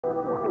We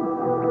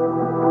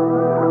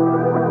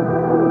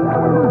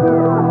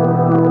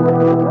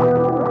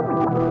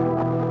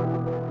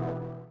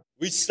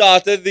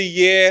started the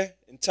year,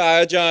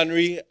 entire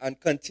January, and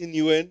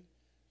continuing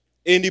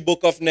in the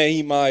book of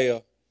Nehemiah.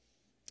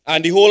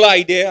 And the whole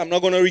idea, I'm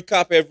not going to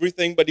recap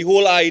everything, but the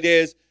whole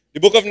idea is the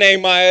book of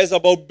Nehemiah is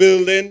about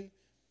building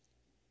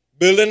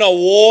a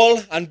wall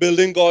and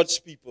building God's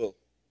people.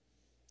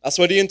 That's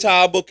what the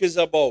entire book is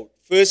about.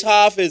 First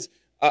half is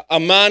a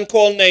man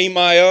called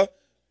Nehemiah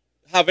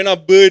having a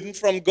burden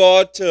from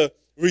God to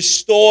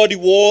restore the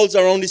walls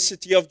around the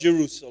city of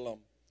Jerusalem.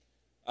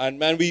 And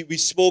man, we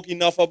spoke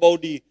enough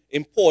about the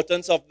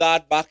importance of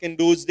that back in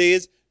those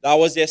days. That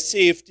was their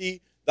safety.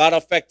 That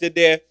affected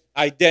their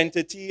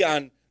identity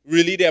and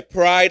really their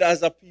pride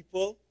as a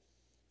people.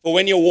 For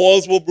when your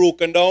walls were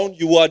broken down,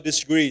 you were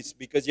disgraced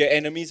because your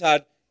enemies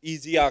had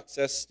easy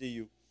access to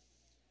you.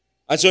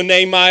 And so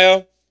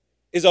Nehemiah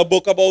is a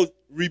book about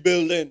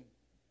rebuilding.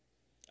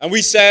 And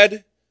we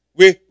said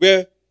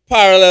we're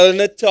paralleling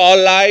it to our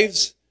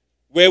lives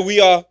where we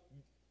are,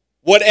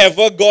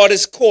 whatever God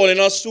is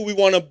calling us to, we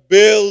want to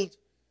build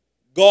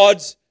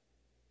God's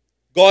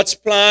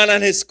plan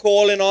and His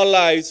call in our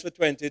lives for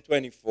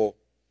 2024.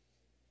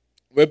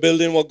 We're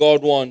building what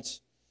God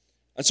wants.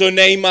 And so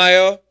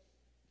Nehemiah,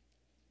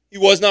 he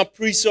was not a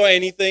priest or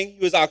anything.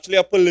 He was actually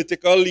a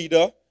political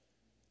leader.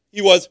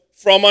 He was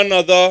from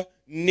another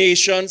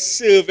nation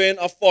serving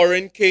a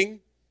foreign king.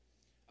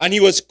 And he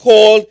was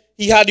called,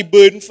 he had the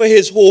burden for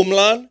his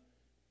homeland.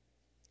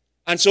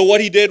 And so what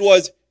he did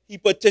was he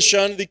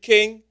petitioned the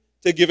king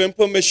to give him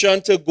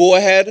permission to go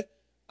ahead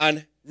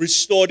and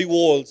restore the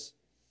walls.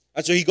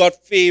 And so he got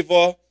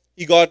favor.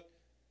 He got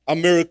a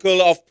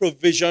miracle of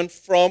provision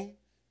from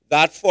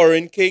that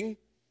foreign king.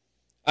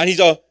 And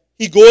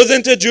he goes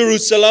into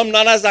Jerusalem,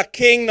 not as a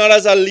king, not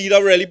as a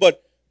leader really,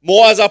 but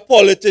more as a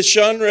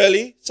politician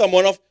really,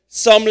 someone of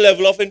some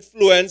level of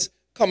influence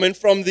coming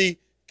from the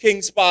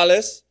king's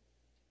palace.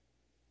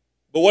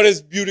 But what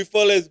is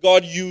beautiful is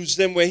God used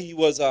him where he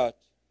was at.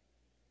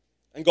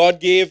 And God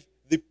gave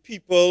the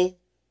people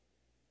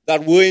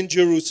that were in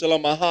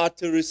Jerusalem a heart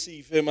to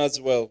receive him as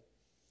well.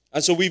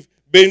 And so we've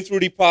been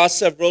through the past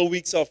several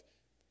weeks of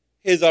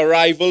his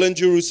arrival in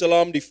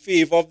Jerusalem, the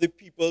favor of the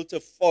people to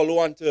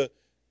follow and to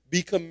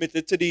be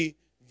committed to the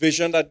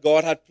vision that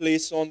God had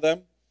placed on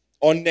them,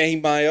 on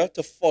Nehemiah,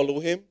 to follow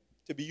him,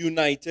 to be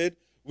united.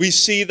 We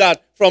see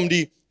that from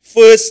the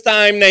first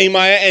time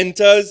Nehemiah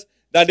enters,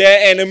 that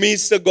they're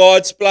enemies to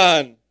God's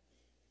plan.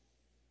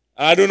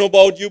 I don't know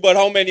about you, but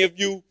how many of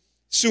you,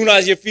 soon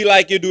as you feel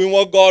like you're doing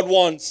what God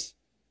wants,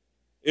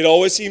 it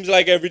always seems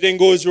like everything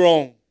goes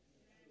wrong.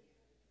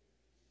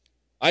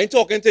 I ain't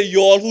talking to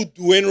y'all who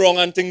doing wrong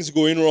and things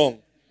going wrong.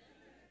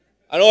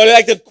 I don't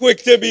like to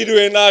quick to be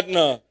doing that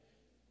now.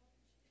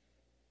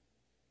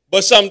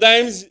 But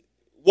sometimes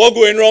what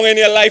going wrong in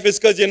your life is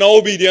because you're not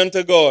obedient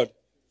to God.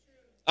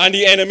 And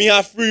the enemy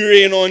have free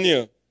reign on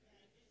you.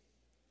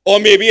 Or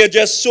maybe you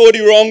just sow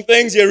the wrong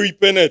things, you're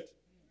reaping it.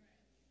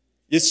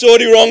 You sow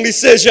the wrong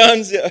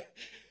decisions.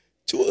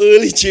 Too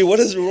early, Jay. What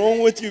is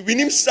wrong with you? We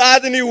need to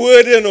start in the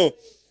word, you know.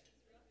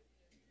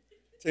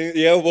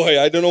 Yeah,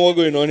 boy, I don't know what's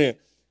going on here.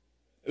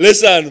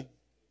 Listen,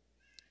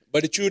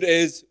 but the truth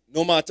is,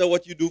 no matter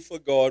what you do for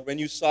God, when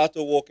you start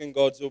to walk in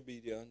God's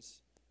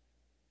obedience,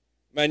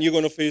 man, you're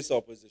going to face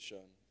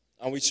opposition.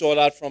 And we saw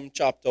that from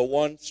chapter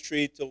 1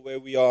 straight to where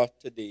we are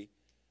today.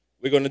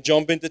 We're going to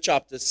jump into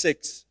chapter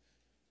 6,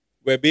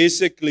 where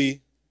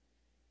basically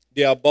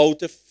they're about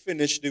to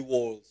finish the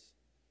walls.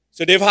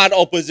 So they've had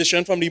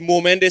opposition from the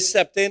moment they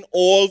stepped in.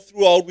 All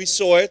throughout we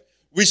saw it.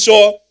 We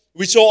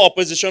saw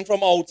opposition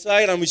from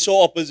outside, and we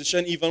saw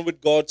opposition even with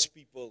God's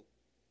people.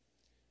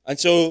 And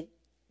so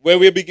where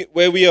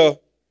we are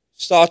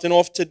starting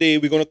off today,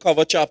 we're going to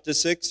cover chapter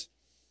 6.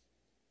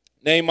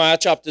 Nehemiah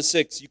chapter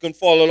 6. You can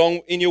follow along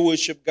in your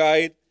worship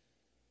guide.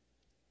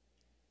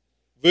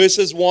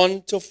 Verses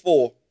 1 to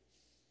 4.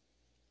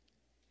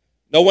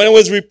 Now when it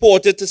was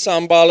reported to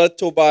Sanballat,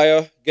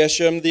 Tobiah,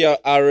 Geshem the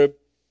Arab,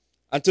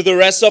 and to the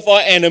rest of our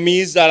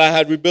enemies that I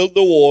had rebuilt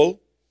the wall,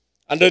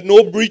 and that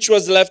no breach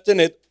was left in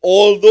it,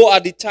 although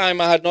at the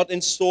time I had not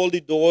installed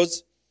the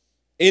doors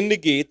in the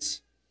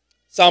gates,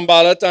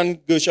 Sanballat and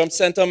Geshem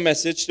sent a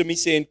message to me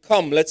saying,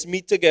 "Come, let's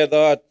meet together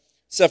at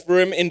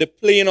Sepharim in the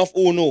plain of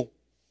Ono."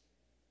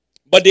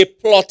 But they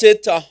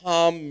plotted to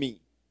harm me.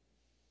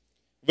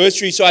 Verse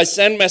 3, so I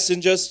sent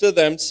messengers to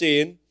them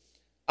saying,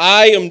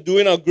 I am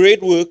doing a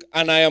great work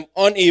and I am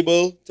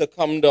unable to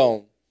come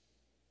down.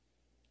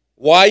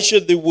 Why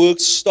should the work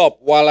stop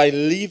while I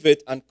leave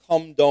it and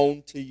come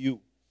down to you?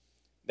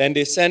 Then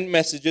they sent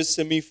messages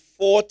to me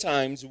 4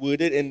 times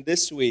worded in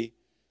this way,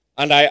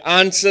 and I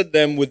answered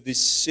them with the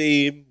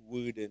same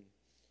wording.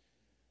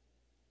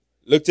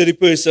 Look to the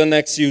person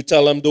next to you,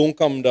 tell them don't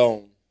come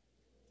down.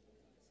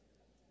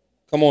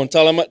 Come on,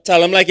 tell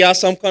them like you have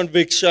some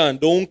conviction.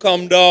 Don't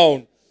come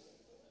down.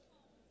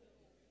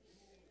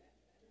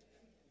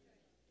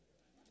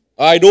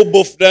 All right, don't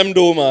buff them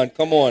though, man.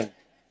 Come on.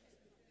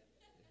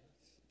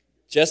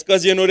 Just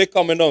because you know they're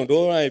coming down.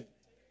 Don't right.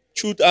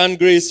 Truth and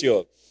grace,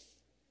 y'all.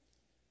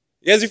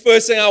 Here's the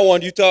first thing I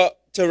want you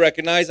to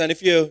recognize, and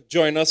if you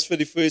join us for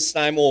the first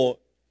time or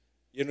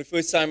the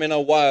first time in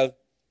a while,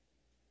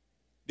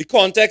 the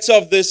context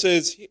of this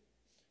is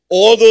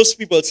all those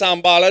people,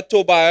 Sanballat,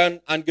 Tobiah,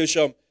 and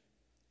Geshem.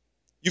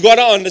 You got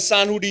to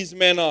understand who these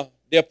men are.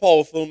 They're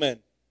powerful men.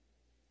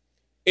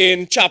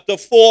 In chapter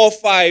 4 or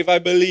 5, I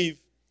believe,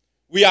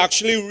 we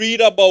actually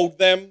read about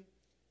them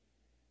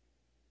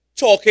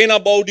talking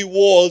about the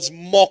walls,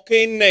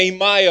 mocking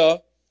Nehemiah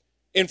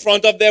in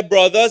front of their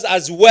brothers,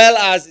 as well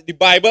as the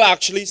Bible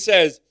actually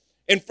says,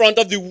 in front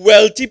of the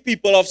wealthy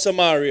people of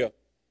Samaria.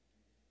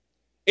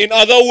 In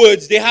other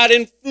words, they had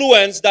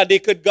influence that they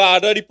could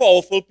gather the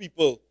powerful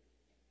people.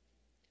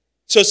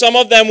 So some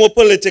of them were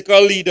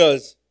political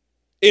leaders,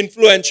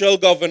 influential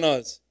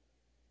governors.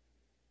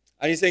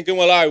 And he's thinking,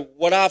 well,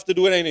 what do I have to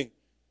do with anything?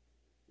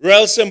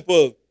 Real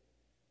simple.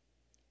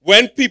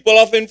 When people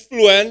of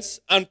influence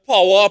and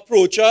power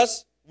approach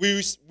us,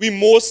 we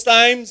most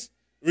times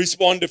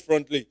respond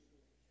differently.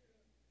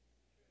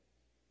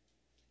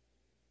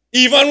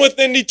 Even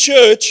within the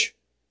church,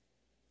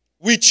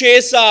 we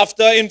chase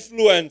after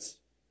influence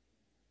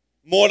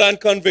more than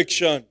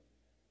conviction.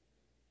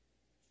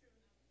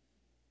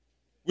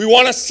 We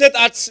want to sit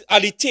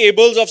at the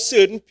tables of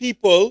certain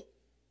people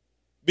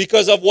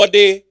because of what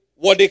they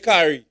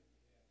carry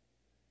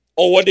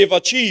or what they've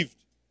achieved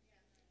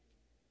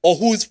or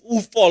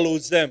who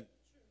follows them.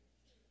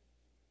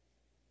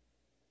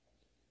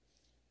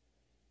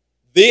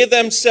 They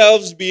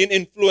themselves being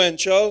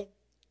influential.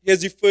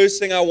 Here's the first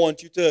thing I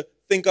want you to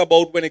think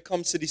about when it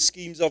comes to the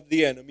schemes of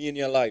the enemy in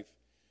your life.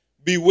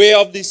 Beware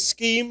of the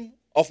scheme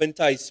of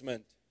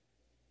enticement.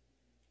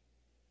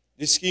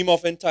 The scheme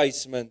of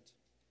enticement.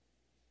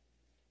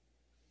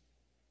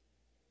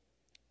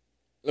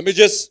 Let me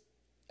just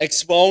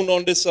expound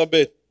on this a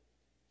bit.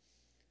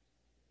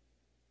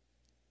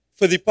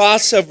 For the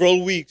past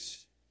several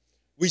weeks,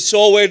 we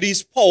saw where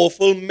these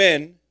powerful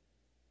men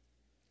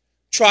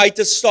tried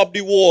to stop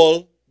the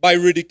wall by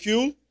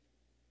ridicule,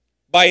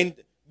 by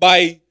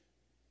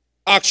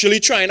actually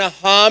trying to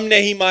harm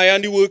Nehemiah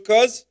and the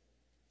workers.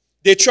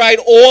 They tried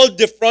all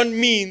different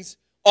means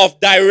of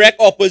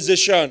direct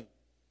opposition.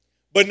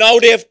 But now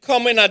they have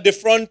come in a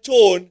different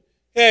tone.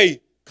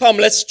 Hey, come,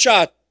 let's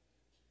chat.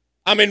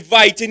 I'm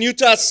inviting you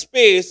to a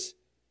space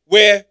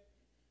where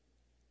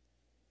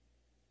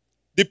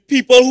the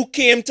people who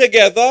came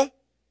together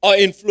are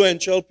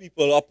influential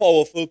people, are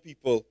powerful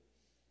people.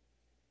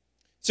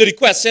 So the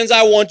questions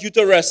I want you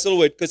to wrestle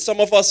with, because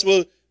some of us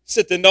will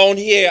sitting down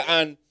here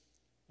and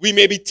we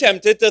may be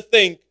tempted to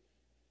think,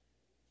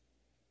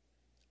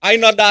 I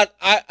not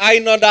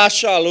that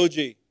shallow,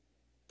 Jay.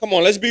 Come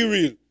on, let's be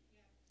real.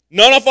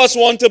 None of us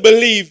want to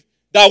believe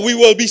that we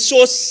will be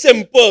so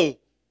simple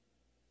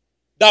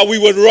that we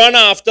would run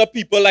after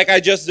people like I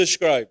just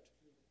described.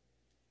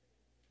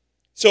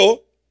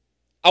 So,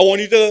 I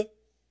want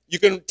you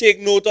can take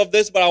note of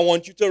this, but I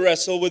want you to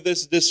wrestle with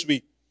this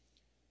week.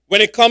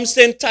 When it comes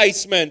to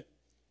enticement,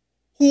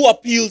 who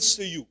appeals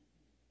to you?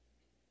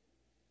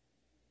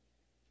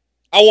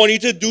 I want you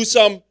to do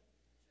some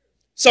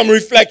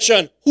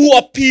reflection. Who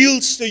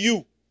appeals to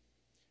you?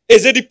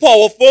 Is it the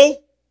powerful?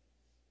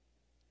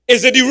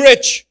 Is it the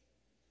rich?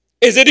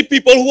 Is it the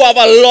people who have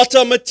a lot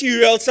of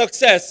material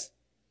success?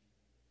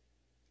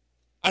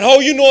 And how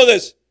you know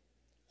this?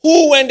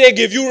 Who, when they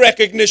give you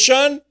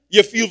recognition,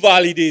 you feel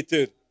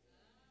validated?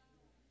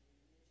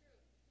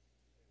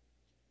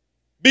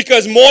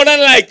 Because more than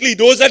likely,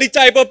 those are the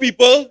type of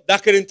people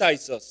that can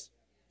entice us.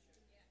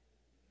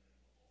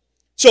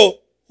 So,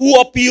 who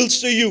appeals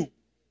to you?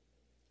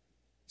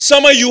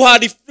 Some of you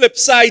had the flip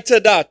side to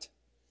that.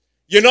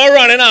 You're not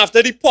running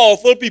after the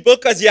powerful people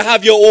because you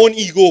have your own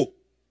ego.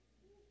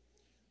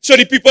 So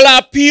the people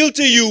that appeal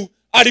to you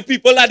are the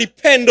people that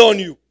depend on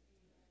you.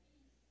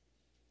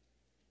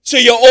 So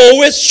you're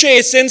always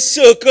chasing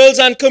circles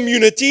and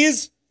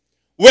communities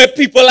where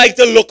people like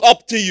to look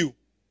up to you.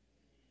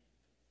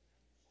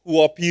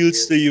 Who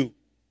appeals to you?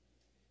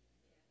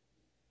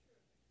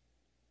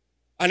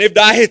 And if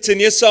that hits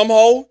in you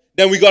somehow,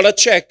 then we got to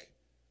check.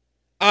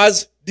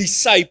 As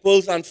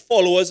disciples and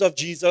followers of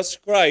Jesus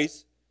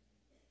Christ,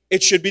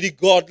 it should be the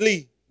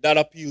godly that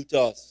appeal to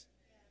us.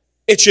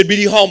 It should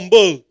be the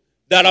humble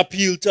that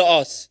appeal to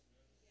us.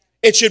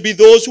 It should be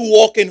those who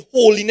walk in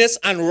holiness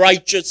and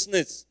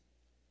righteousness.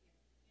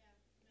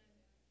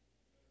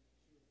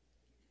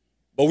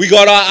 But we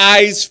got our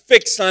eyes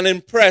fixed and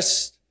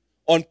impressed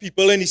on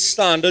people in the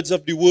standards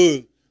of the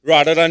world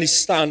rather than the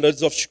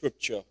standards of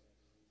Scripture.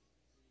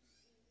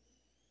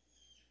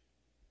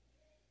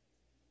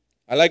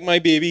 I like my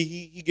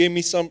baby.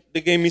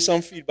 They gave me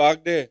some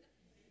feedback there.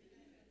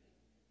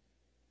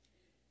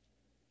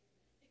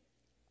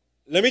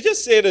 Let me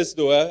just say this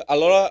though. A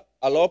lot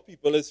of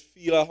people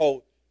feel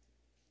how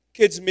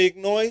kids make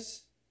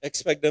noise,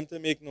 expect them to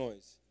make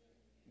noise.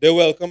 They're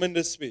welcome in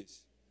this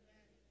space.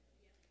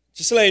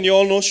 Just letting you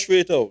all know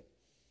straight out.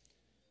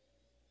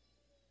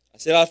 I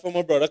said that for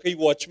my brother, because he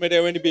watch me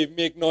there when the baby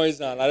make noise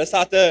now. I just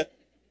have to.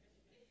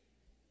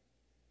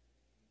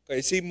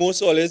 Because you see,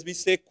 most always be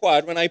stay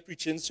quiet when I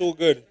preaching so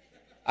good.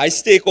 I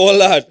stake all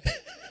that.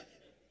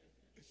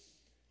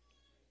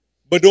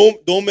 But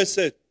don't miss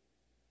it.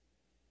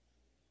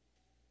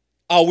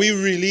 Are we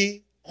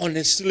really,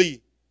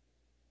 honestly,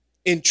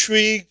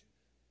 intrigued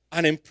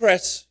and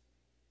impressed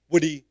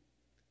with the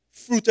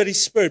fruit of the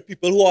Spirit?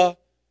 People who are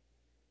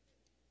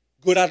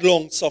good at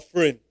long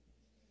suffering.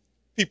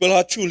 People who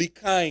are truly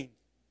kind.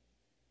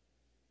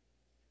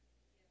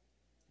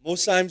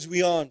 Most times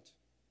we aren't.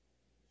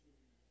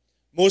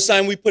 Most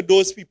times we put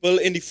those people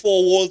in the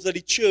four walls of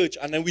the church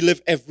and then we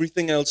live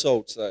everything else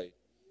outside.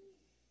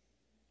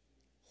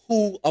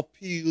 Who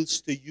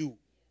appeals to you?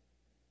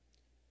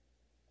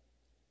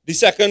 The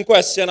second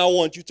question I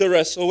want you to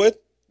wrestle with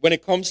when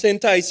it comes to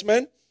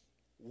enticement,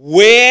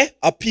 where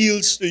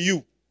appeals to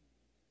you?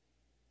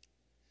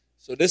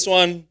 So this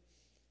one,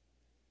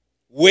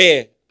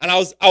 where? And I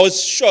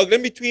was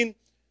struggling between,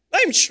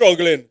 I'm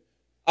struggling.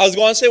 I was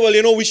going to say,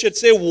 well, we should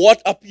say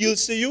what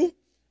appeals to you,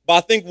 but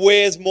I think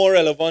where is more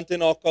relevant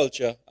in our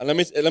culture. And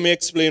let me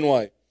explain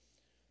why.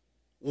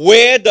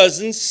 Where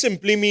doesn't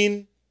simply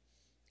mean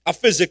a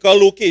physical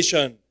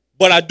location,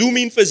 but I do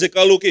mean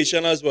physical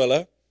location as well,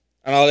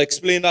 and I'll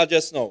explain that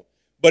just now.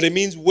 But it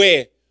means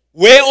where.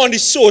 Where on the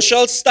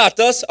social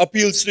status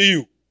appeals to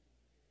you?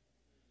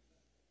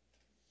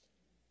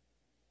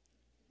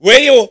 Where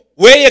you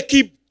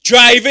keep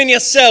driving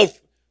yourself,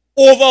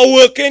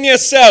 overworking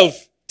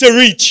yourself to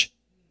reach.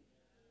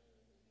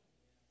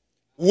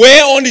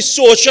 Where on the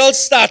social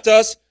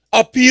status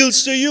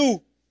appeals to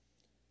you?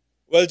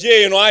 Well,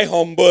 Jay, I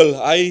humble.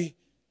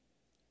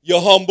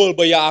 You're humble,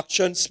 but your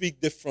actions speak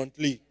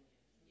differently.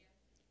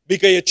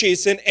 Because you're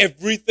chasing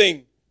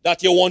everything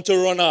that you want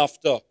to run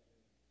after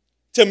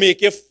to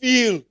make you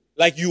feel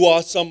like you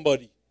are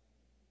somebody.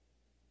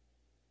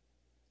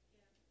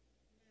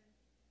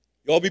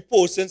 You'll be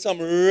posting some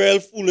real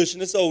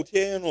foolishness out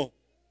here,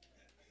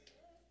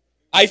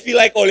 I feel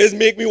like always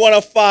make me want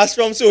to fast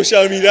from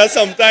social media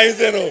sometimes,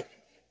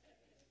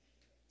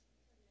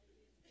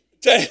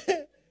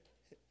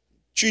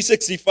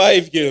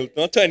 365, Gil,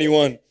 not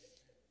 21.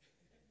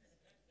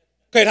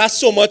 Because it has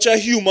so much of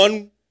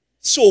human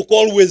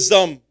so-called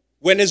wisdom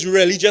when it's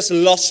really just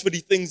lust for the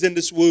things in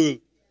this world.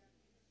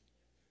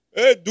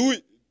 Hey, do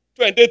it.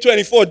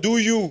 2024, do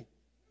you.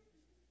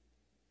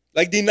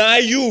 Like deny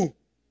you.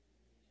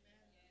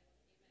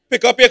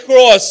 Pick up your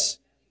cross.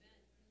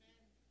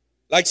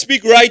 Like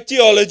speak right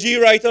theology,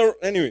 right?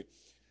 Anyway.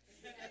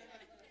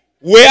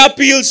 Where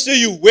appeals to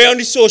you? Where on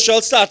the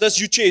social status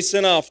you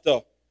chasing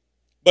after?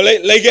 But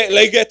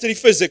let's get to the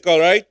physical,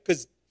 right?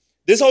 Because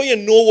this is how you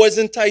know what's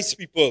entice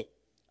people.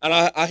 And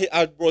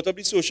I brought up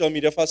the social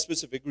media for a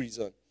specific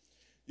reason.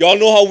 Y'all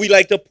know how we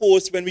like to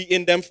post when we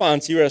in them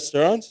fancy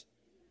restaurants?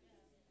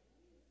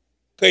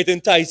 Because it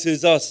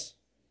entices us.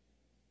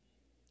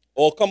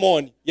 Oh, come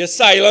on. You're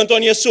silent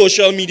on your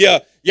social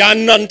media. You have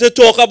none to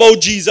talk about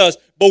Jesus.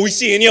 But we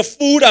see in your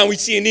food and we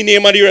see in the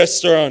name of the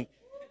restaurant.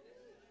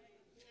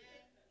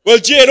 Well,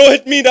 Jay, don't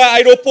hit me that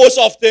I don't post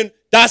often.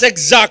 That's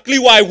exactly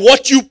why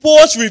what you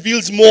post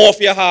reveals more of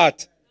your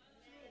heart.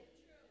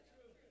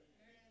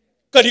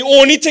 Because the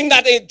only thing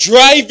that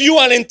drive you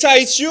and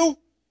entice you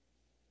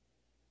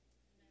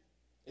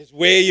is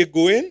where you're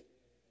going.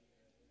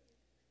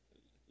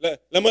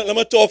 Let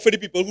me talk for the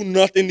people who are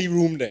not in the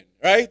room then,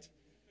 right?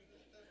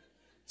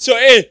 So,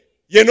 hey,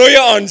 your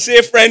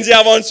unsafe friends you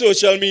have on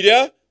social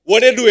media,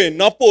 what they doing?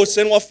 Not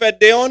posting what fete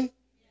they on?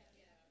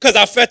 Because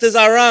a fete is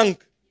a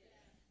rank.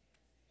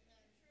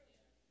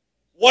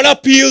 What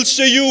appeals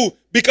to you?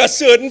 Because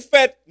certain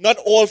fete, not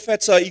all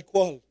fetes are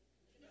equal.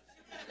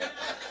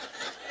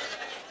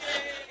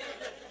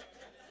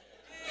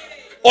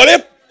 Only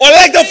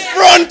like the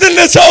front in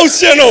this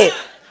house, Only,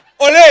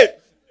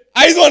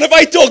 I wonder if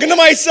I talking to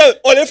myself.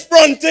 Only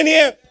front in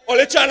here.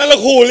 Only trying to look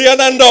holier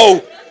than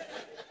thou.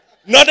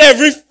 Not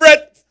every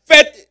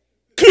fete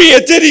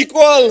created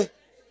equal.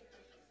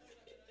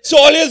 So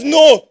always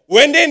know,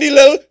 when they in the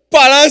little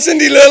balance in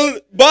the little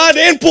bar,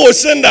 they ain't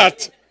posting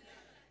that.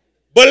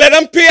 But let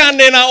them pay and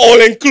then are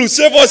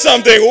all-inclusive or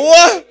something.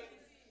 What?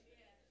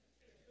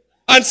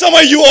 And some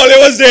of you all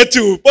was there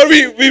too. But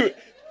we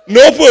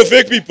no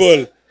perfect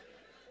people.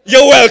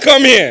 You're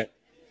welcome here.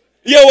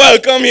 You're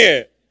welcome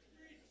here.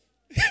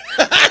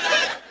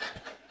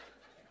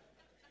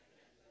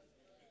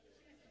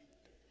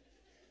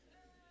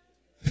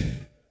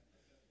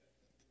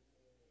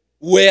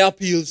 Where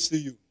appeals to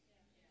you?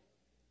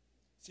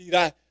 See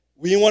that?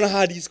 We want to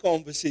have these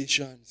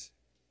conversations.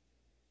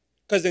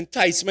 Because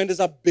enticement is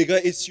a bigger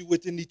issue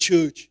within the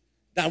church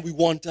than we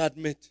want to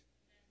admit.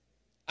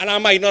 And I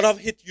might not have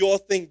hit your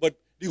thing, but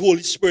the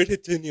Holy Spirit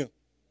hit in you.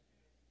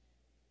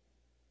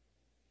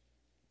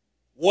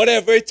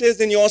 Whatever it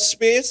is in your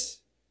space.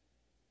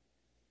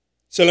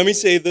 So let me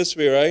say it this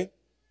way, right?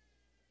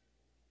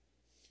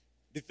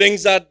 The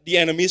things that the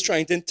enemy is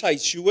trying to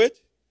entice you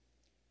with,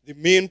 the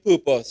main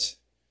purpose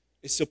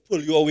is to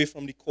pull you away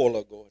from the call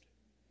of God.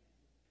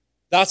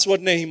 That's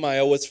what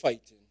Nehemiah was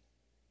fighting.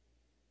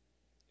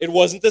 It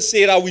wasn't to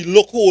say that we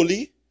look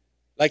holy,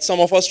 like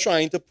some of us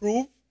trying to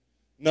prove.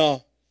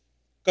 No.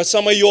 Because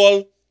some of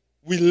y'all,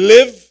 we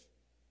live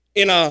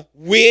in a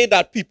way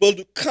that people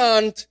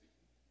can't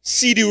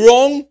see the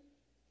wrong,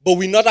 but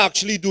we're not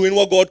actually doing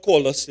what God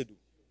called us to do.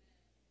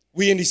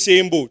 We're in the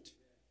same boat.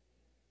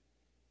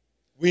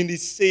 We're in the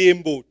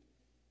same boat.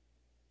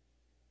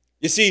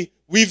 You see,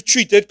 we've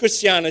treated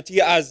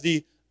Christianity as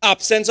the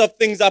absence of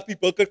things that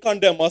people could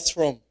condemn us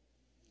from.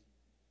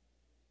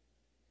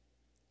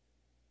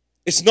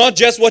 It's not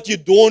just what you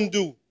don't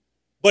do,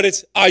 but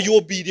it's, are you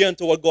obedient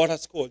to what God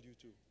has called you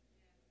to?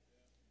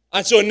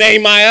 And so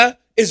Nehemiah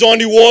is on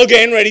the wall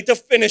getting ready to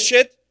finish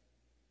it.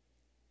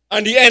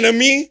 And the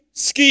enemy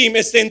scheme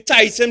is to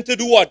entice him to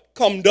do what?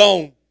 Come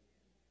down.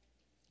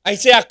 I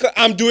say,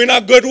 I'm doing a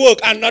good work.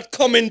 I'm not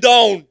coming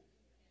down.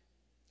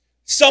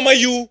 Some of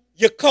you,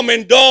 you're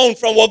coming down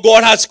from what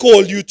God has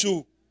called you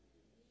to.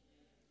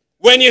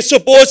 When you're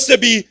supposed to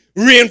be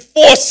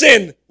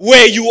reinforcing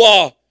where you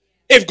are.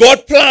 If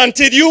God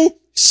planted you,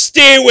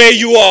 stay where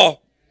you are.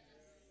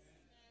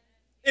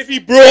 If he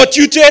brought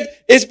you to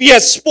it, if he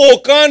has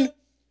spoken,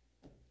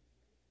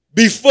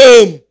 be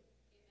firm.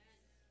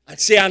 And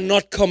say, I'm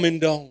not coming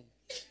down.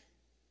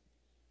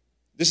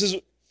 This is,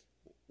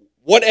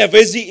 whatever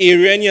is the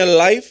area in your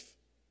life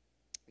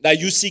that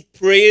you seek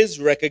praise,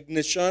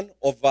 recognition,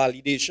 or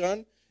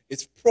validation,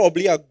 it's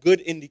probably a good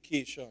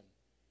indication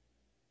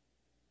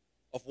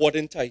of what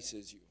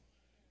entices you.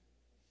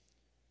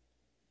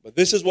 But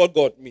this is what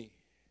got me.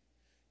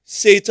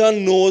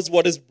 Satan knows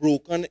what is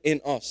broken in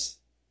us,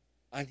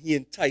 and he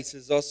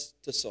entices us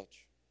to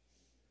such.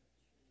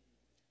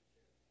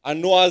 I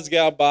know I was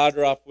getting a bad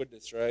rap with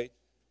this, right?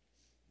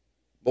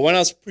 But when I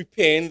was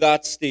preparing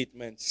that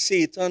statement,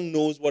 Satan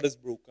knows what is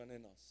broken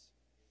in us.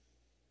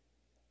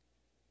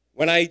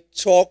 When I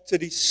talk to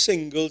the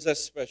singles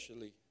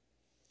especially,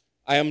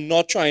 I am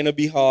not trying to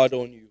be hard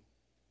on you.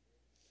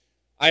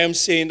 I am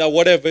saying that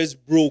whatever is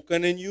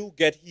broken in you,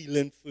 get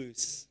healing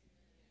first.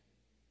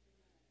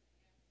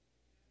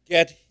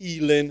 Get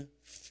healing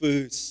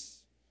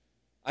first.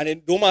 And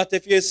it don't matter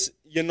if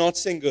you're not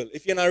single,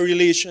 if you're in a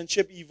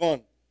relationship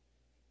even.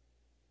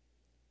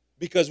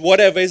 Because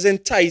whatever is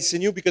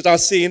enticing you, because I'm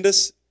saying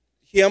this,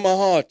 hear my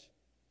heart.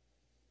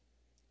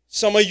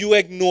 Some of you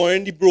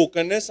ignoring the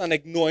brokenness and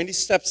ignoring the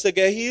steps to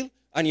get healed,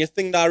 and you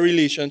think that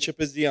relationship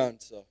is the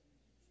answer.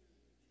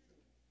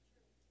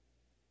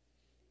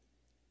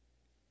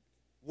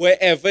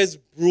 Wherever is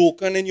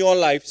broken in your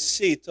life,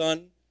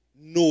 Satan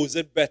knows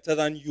it better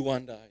than you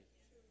and I.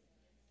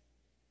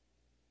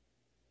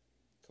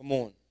 Come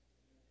on.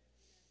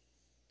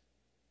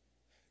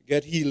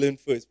 Get healing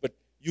first. But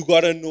you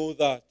got to know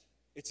that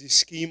it's the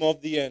scheme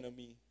of the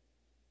enemy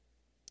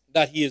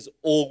that he is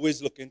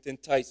always looking to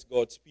entice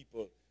God's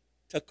people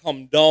to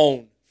come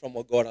down from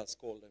what God has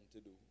called them to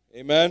do.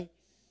 Amen?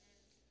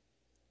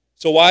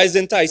 So why is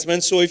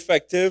enticement so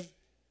effective?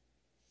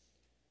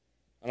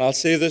 And I'll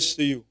say this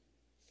to you.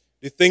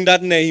 The thing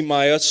that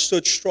Nehemiah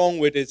stood strong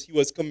with is he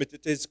was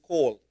committed to his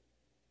call.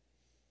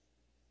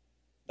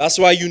 That's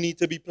why you need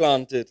to be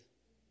planted.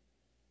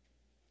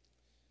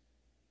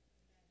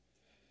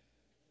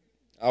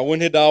 I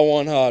won't hit that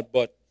one hard,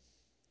 but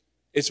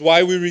it's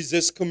why we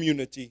resist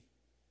community.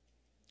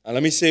 And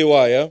let me say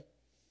why. Yeah?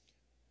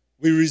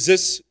 We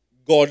resist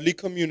godly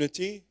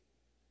community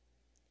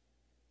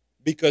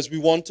because we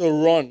want to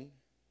run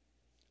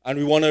and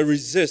we want to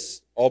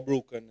resist our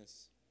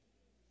brokenness.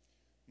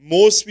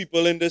 Most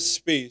people in this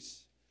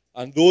space,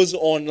 and those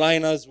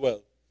online as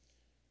well,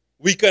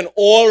 we can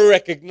all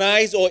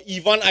recognize or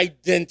even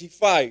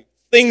identify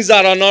things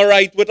that are not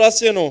right with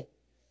us, you know.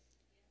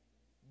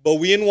 But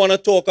we didn't want to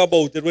talk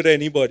about it with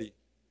anybody.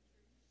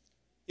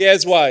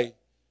 Here's why.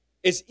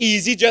 It's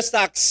easy just to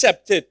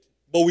accept it,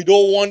 but we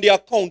don't want the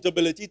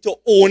accountability to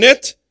own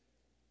it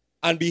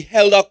and be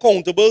held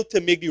accountable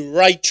to make the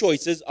right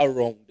choices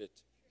around it.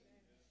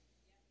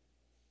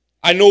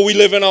 I know we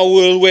live in a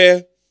world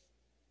where,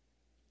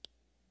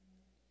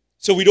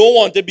 so we don't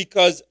want it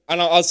because,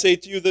 and I'll say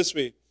it to you this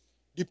way,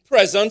 the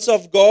presence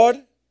of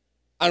God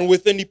and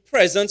within the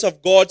presence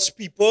of God's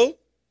people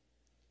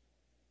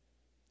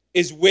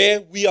is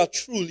where we are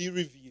truly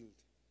revealed.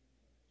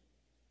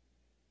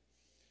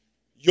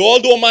 You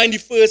all don't mind the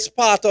first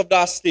part of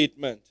that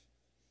statement.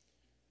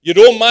 You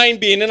don't mind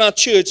being in a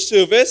church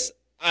service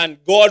and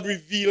God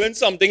revealing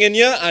something in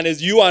you and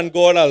it's you and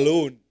God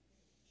alone.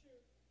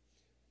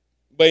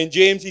 But in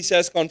James he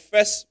says,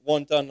 confess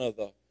one to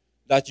another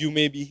that you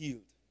may be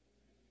healed.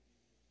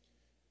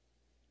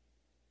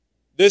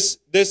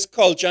 This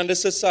culture and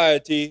this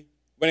society,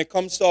 when it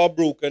comes to our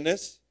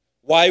brokenness,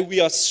 why we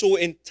are so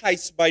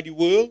enticed by the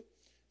world,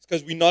 is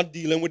because we're not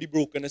dealing with the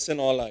brokenness in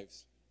our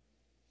lives.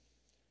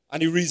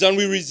 And the reason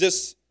we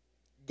resist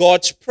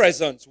God's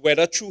presence,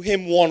 whether through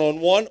him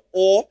one-on-one,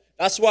 or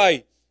that's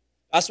why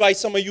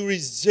some of you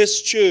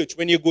resist church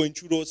when you're going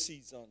through those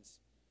seasons.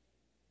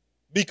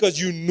 Because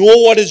you know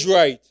what is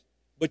right,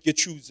 but you're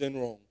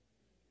choosing wrong.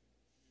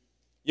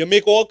 You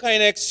make all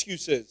kind of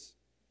excuses.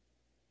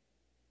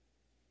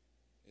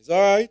 It's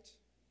all right.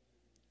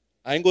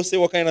 I ain't going to say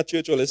what kind of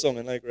church all is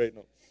songing like right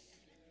now.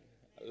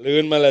 I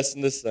learned my lesson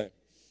this time.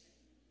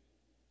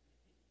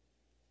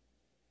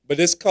 But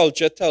this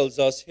culture tells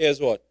us,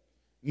 here's what.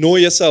 Know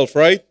yourself,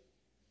 right?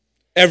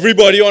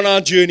 Everybody on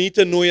our journey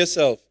to know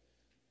yourself.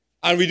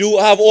 And we do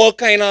have all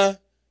kind of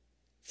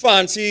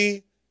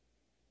fancy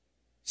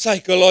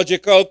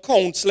psychological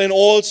counseling,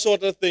 all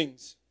sort of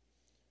things.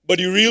 But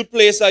the real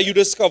place that you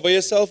discover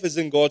yourself is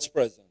in God's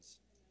presence.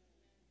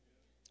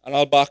 And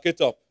I'll back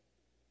it up.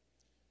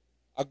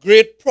 A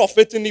great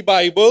prophet in the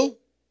Bible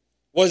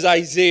was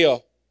Isaiah,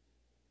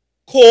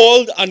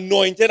 called,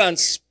 anointed, and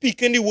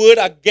speaking the word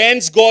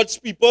against God's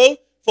people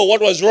for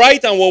what was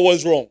right and what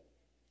was wrong.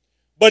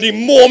 But the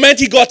moment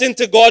he got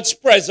into God's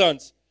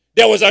presence,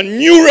 there was a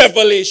new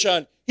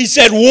revelation. He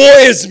said, woe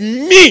is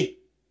me.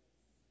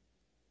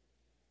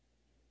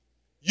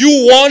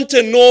 You want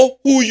to know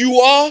who you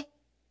are?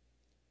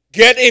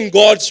 Get in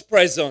God's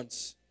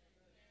presence.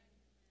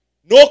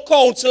 No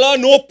counselor,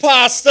 no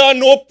pastor,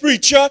 no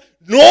preacher,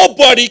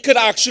 nobody could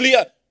actually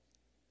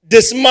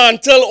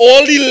dismantle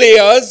all the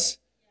layers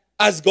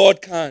as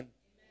God can.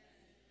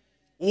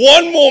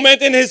 One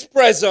moment in his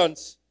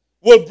presence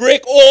will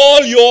break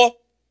all your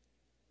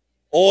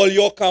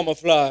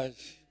camouflage.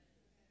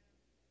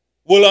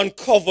 Will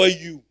uncover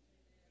you.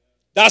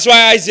 That's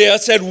why Isaiah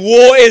said,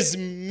 woe is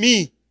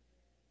me.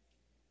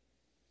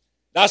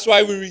 That's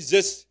why we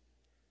resist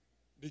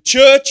the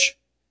church.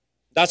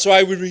 That's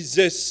why we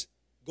resist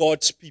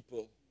God's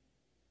people.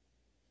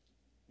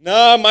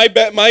 Nah,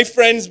 my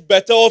friends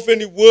better off in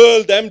the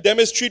world. Them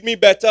is treat me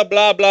better,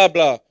 blah, blah,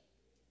 blah.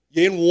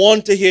 You ain't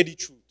want to hear the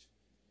truth.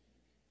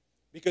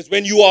 Because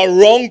when you are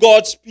wrong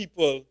God's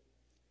people,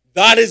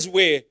 that is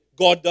where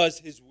God does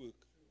his work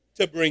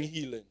to bring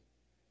healing.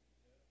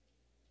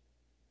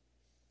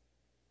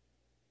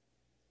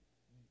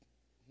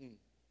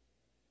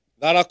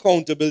 That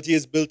accountability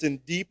is built in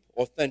deep,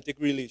 authentic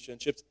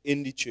relationships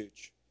in the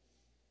church.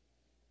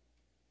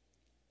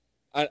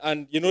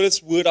 And you know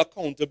this word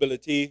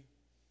accountability,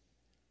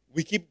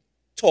 we keep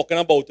talking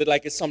about it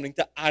like it's something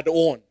to add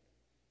on.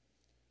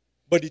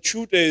 But the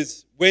truth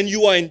is, when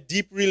you are in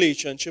deep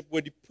relationship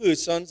with the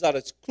persons that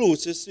is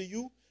closest to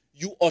you,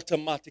 you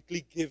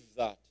automatically give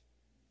that.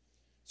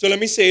 So let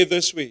me say it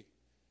this way.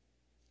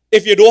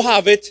 If you don't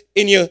have it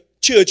in your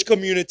church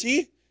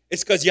community,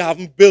 it's because you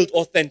haven't built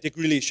authentic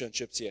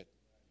relationships yet.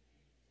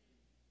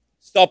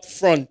 Stop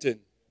fronting.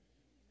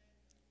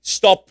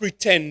 Stop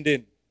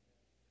pretending.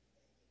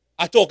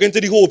 I'm talking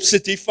to the Hope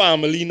City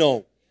family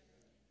now.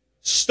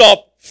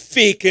 Stop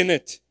faking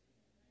it.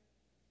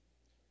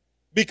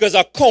 Because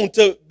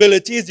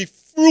accountability is the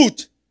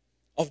fruit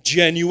of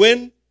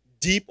genuine,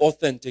 deep,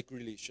 authentic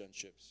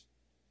relationships.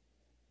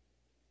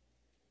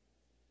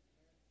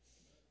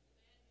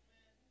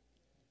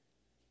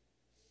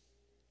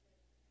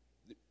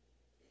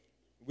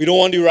 We don't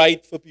want the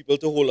right for people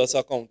to hold us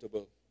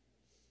accountable.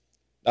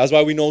 That's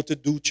why we know to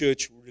do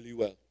church really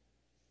well.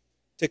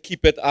 To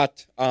keep it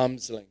at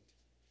arm's length.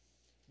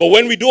 But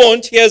when we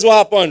don't, here's what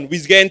happens. We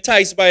get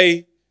enticed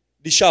by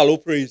the shallow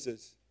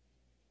praises.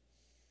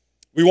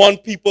 We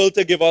want people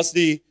to give us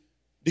the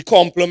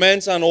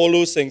compliments and all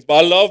those things.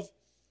 But I love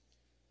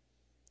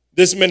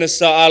this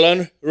minister,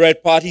 Alan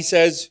Redpath. He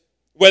says,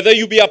 whether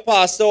you be a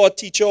pastor or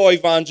teacher or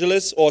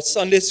evangelist or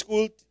Sunday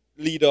school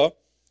leader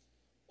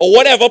or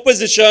whatever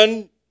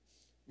position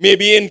may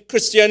be in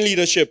Christian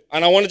leadership,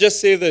 and I want to just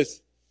say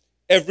this,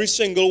 every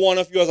single one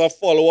of you as a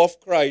follower of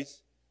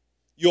Christ,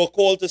 you're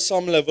called to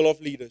some level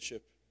of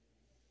leadership.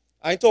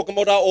 I ain't talking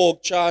about our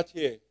org chart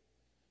here.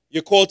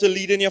 You're called to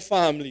lead in your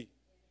family.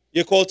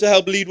 You're called to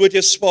help lead with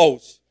your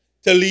spouse,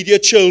 to lead your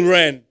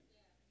children.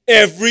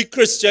 Every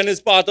Christian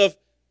is part of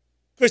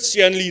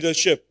Christian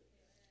leadership.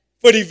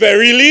 For the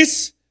very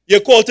least, you're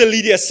called to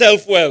lead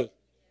yourself well.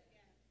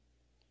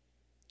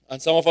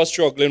 And some of us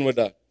struggling with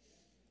that.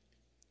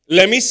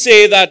 Let me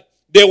say that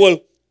there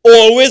will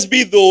always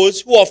be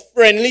those who are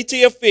friendly to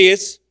your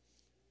face,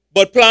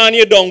 but plan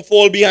your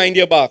downfall behind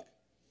your back.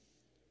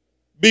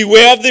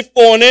 Beware of the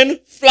fawning,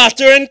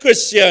 flattering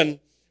Christian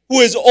who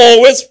is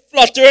always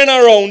fluttering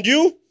around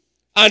you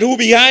and who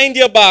behind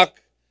your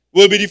back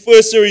will be the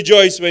first to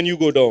rejoice when you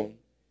go down.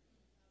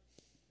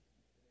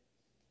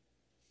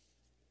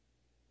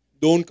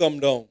 Don't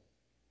come down.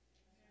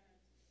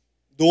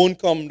 Don't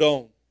come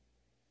down.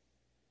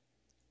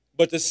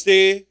 But to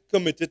stay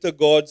committed to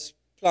God's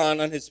plan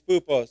and his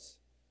purpose,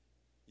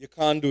 you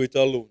can't do it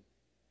alone.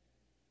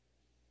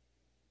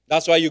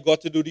 That's why you got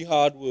to do the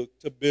hard work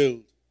to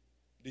build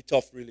the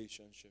tough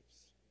relationships.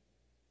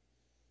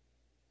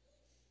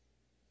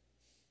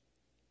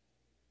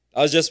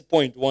 That was just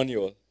point one,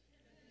 y'all.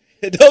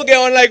 Don't get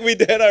on like we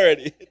did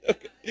already.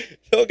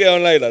 Don't get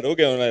on like that. Don't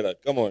get on like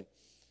that. Come on.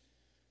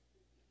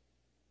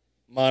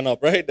 Man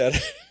up, right?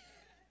 That.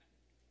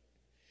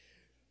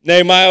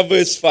 Nehemiah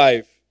verse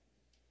 5.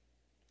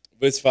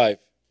 Verse 5.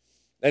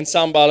 Then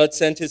Sanballat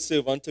sent his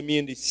servant to me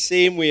in the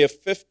same way a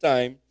fifth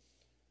time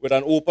with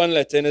an open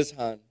letter in his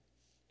hand.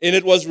 In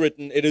it was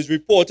written, it is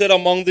reported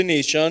among the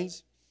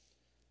nations,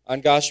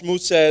 and Gashmu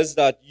says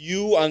that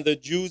you and the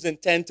Jews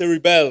intend to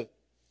rebel.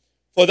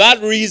 For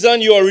that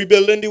reason, you are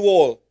rebuilding the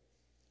wall.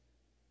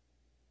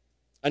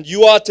 And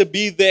you are to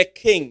be their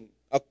king.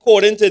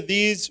 According to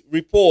these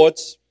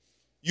reports,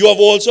 You have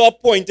also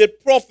appointed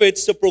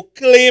prophets to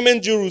proclaim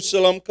in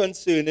Jerusalem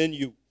concerning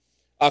you.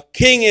 A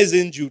king is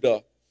in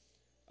Judah.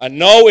 And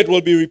now it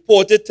will be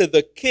reported to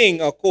the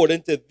king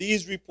according to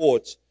these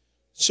reports.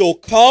 So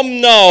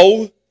come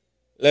now,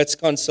 let's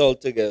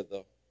consult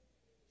together.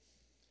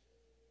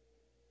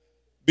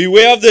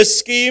 Beware of the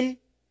scheme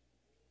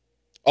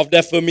of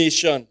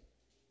defamation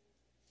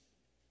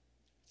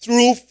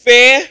through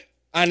fear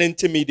and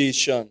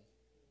intimidation.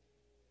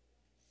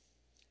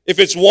 If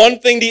it's one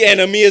thing the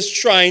enemy is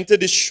trying to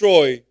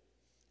destroy,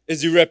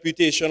 is the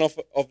reputation of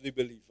the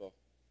believer.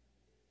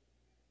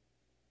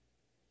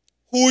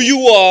 Who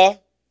you are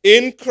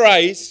in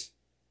Christ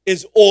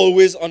is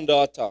always under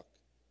attack.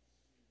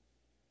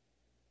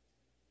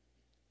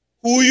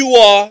 Who you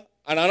are,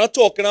 and I'm not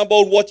talking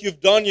about what you've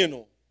done, you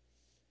know.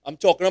 I'm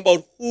talking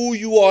about who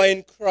you are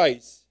in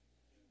Christ.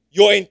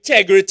 Your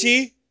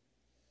integrity,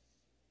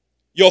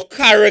 your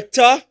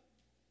character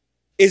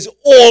is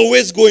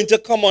always going to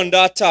come under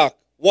attack.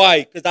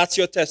 Why? Because that's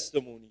your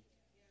testimony.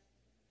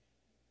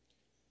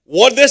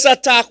 What this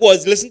attack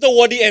was, listen to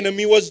what the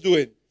enemy was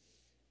doing.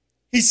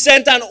 He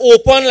sent an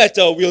open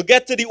letter. We'll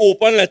get to the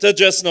open letter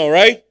just now,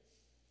 right?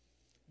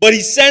 But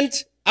he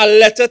sent a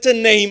letter to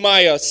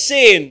Nehemiah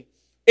saying,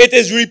 it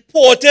is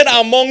reported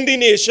among the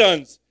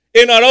nations.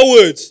 In other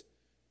words,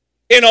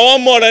 in our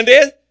modern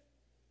day,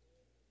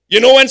 you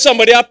know when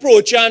somebody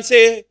approach you and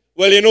say,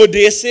 well, you know,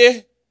 they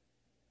say,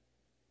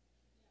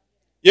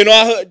 you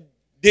know,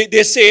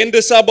 they're saying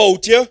this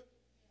about you.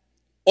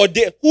 Or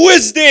they, who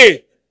is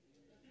they?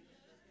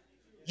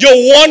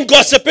 Your one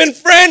gossiping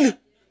friend.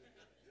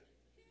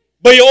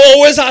 But you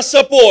always have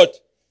support.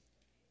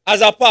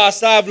 As a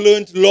pastor, I've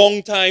learned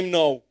long time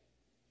now.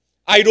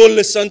 I don't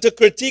listen to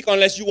critique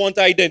unless you want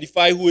to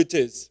identify who it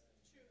is.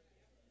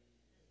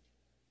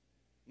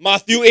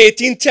 Matthew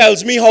 18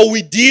 tells me how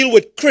we deal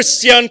with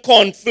Christian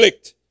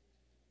conflict.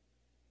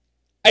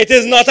 It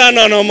is not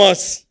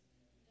anonymous.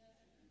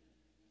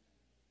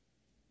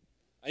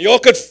 And you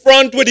could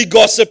front with the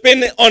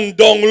gossiping on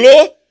down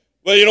low.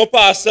 Well, you know,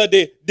 pastor,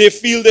 they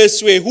feel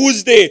this way.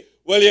 Who's they?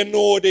 Well, you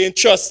know, they ain't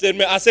trusted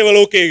me. I say,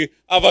 well, okay,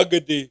 have a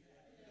good day.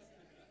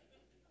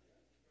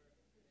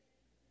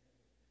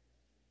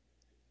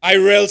 I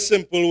real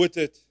simple with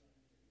it.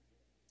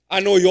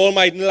 I know you all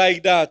mightn't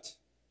like that.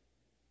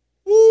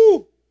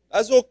 Woo,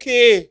 that's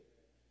okay.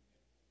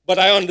 But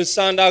I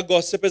understand that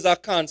gossip is a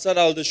cancer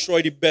that will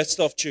destroy the best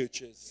of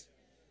churches.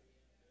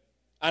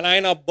 And I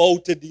ain't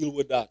about to deal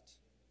with that.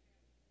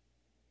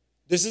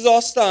 This is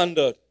our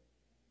standard.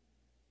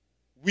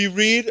 We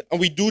read and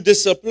we do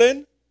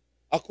discipline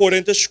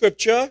according to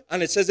scripture.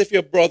 And it says if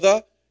you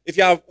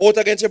have ought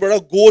against your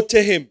brother, go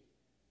to him.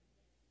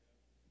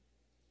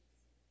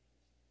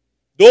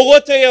 Don't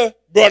go to your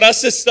brother,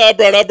 sister,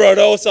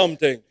 brother or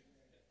something.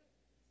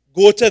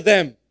 Go to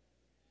them.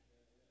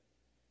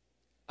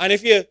 And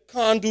if you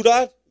can't do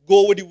that,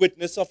 go with the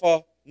witness of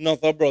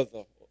another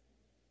brother.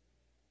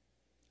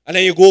 And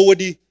then you go with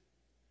the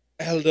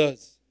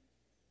elders.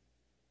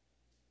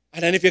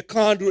 And then if you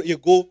can't do it, you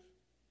go,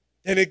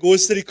 then it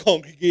goes to the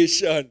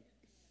congregation.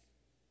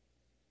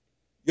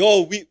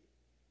 Yo,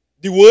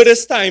 the word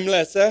is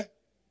timeless, eh?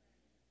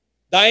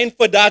 Dying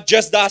for that,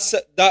 just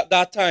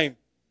that time.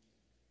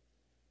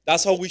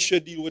 That's how we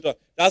should deal with it.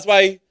 That's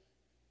why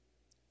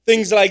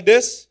things like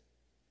this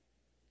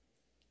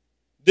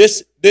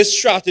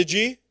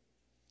strategy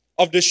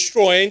of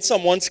destroying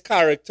someone's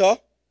character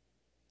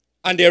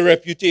and their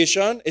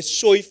reputation is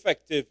so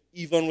effective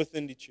even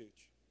within the church.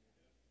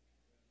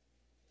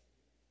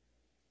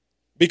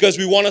 Because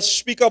we want to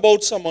speak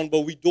about someone,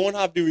 but we don't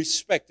have the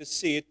respect to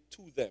say it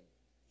to them.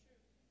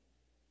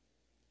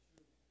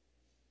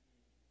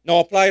 Now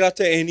apply that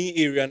to any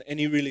area and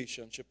any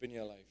relationship in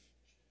your life.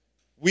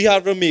 We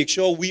have to make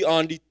sure we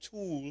aren't the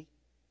tool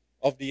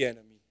of the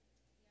enemy.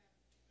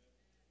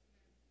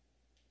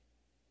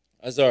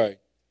 That's all right.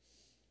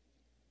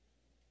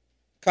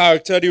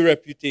 Character, the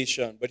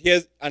reputation. But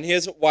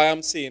here's why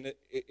I'm saying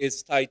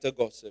it's tied to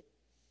gossip.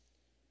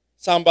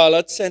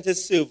 Sanballat sent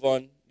his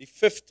servant the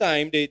fifth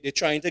time they're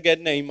trying to get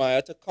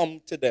Nehemiah to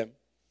come to them.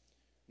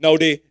 Now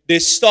they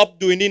stopped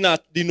doing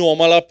the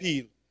normal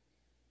appeal.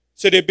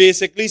 So they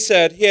basically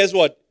said, here's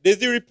what. This is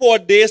the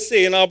report they're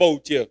saying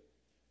about you.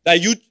 That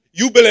you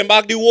building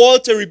back the wall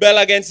to rebel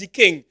against the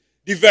king.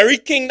 The very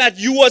king that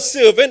you were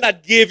serving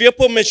that gave you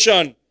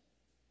permission.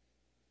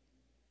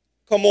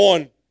 Come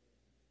on.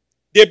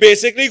 They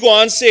basically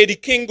go and say the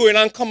king going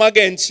and come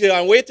against you.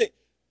 And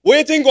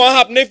waiting going to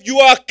happen if you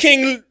are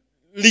king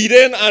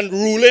leading and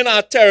ruling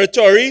our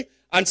territory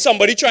and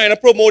somebody trying to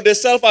promote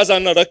themselves as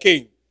another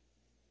king.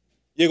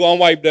 You're going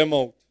to wipe them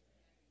out.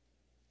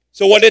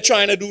 So what they're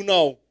trying to do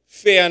now,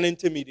 fear and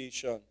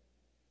intimidation.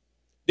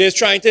 They're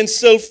trying to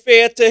instill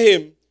fear to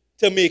him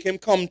to make him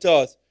come to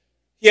us.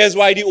 Here's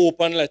why the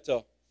open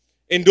letter.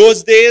 In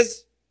those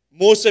days,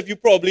 most of you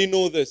probably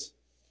know this,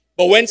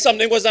 but when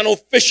something was an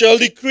official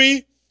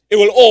decree, it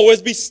will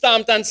always be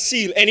stamped and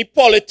sealed. Any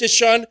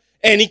politician,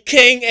 any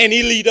king,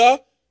 any leader,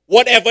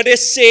 whatever they're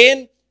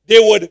saying, they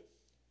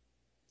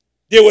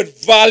They would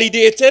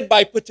validate it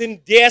by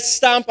putting their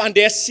stamp and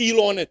their seal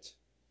on it.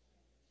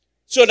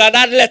 So that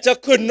that letter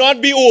could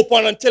not be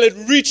opened until it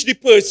reached the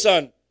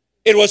person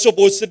it was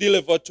supposed to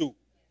deliver to.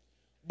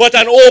 But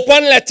an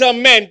open letter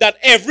meant that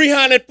every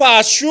hand it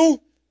passed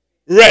through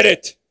read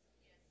it.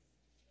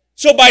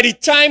 So by the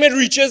time it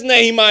reaches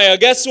Nehemiah,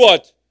 guess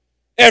what?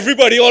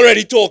 Everybody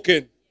already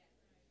talking.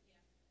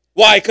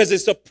 Why? Because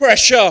it's the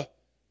pressure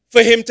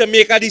for him to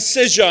make a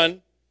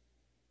decision,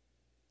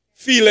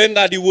 feeling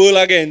that the world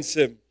against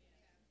him.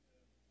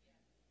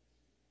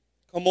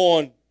 Come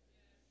on.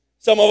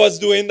 Some of us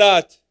doing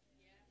that.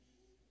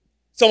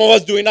 Some of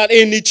us doing that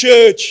in the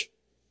church.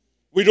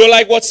 We don't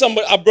like what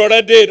a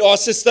brother did or a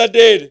sister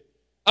did.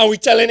 And we're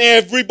telling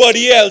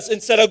everybody else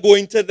instead of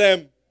going to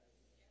them.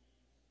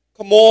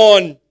 Come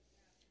on.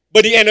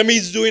 But the enemy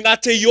is doing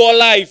that to your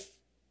life.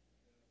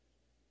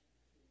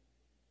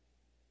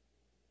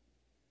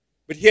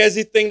 But here's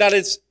the thing that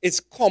is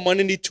common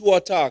in the two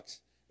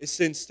attacks. It's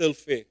sin, still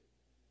fear.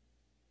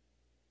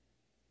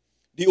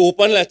 The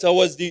open letter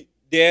was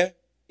their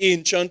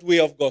ancient way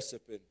of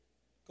gossiping.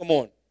 Come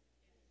on.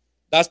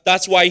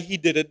 That's why he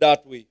did it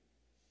that way.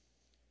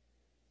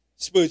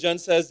 Spurgeon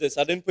says this.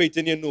 I didn't put it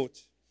in your note.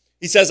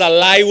 He says, a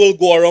lie will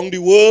go around the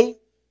world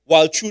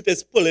while truth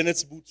is pulling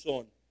its boots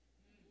on.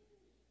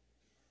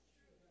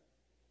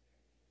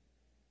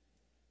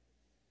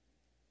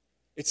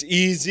 It's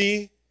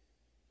easy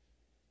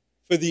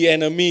for the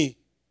enemy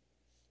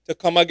to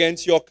come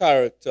against your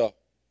character.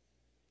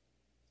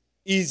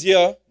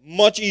 Easier,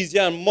 much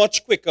easier and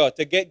much quicker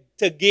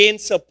to gain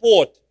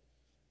support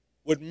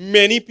with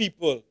many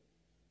people.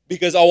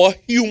 Because our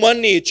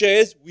human nature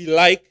is we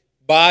like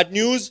bad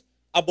news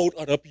about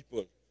other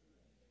people.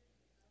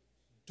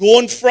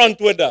 Don't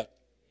front with that.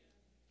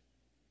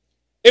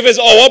 If it's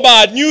our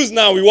bad news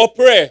now, we want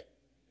prayer.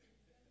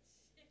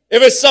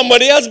 If it's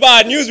somebody else's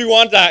bad news, we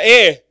want that.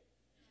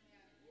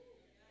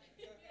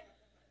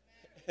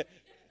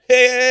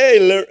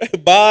 Hey,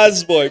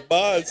 bars, boy,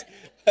 bars.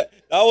 That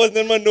wasn't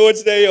in my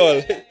notes there,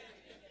 y'all.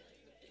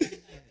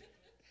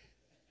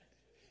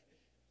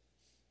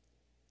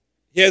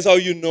 Here's how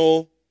you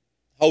know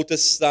how to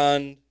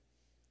stand.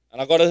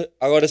 And I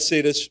gotta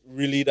say this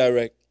really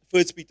direct.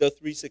 1 Peter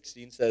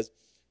 3:16 says,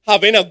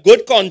 having a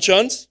good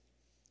conscience,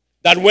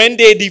 that when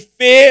they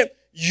defame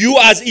you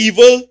as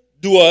evil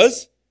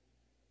doers,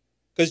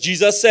 because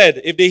Jesus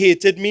said, if they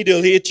hated me,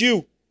 they'll hate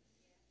you.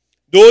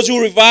 Those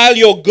who revile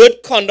your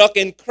good conduct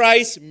in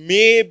Christ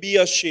may be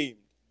ashamed.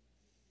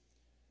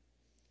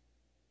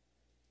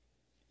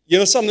 You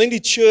know something,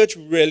 the church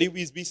really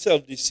will be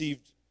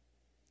self-deceived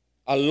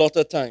a lot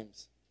of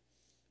times.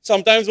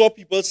 Sometimes what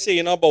people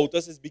saying about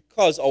us is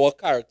because our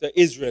character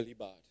is really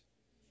bad.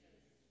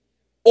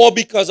 Or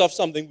because of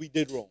something we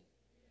did wrong.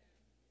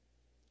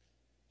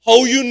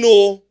 How you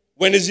know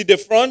when is the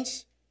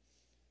difference?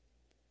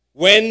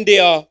 When they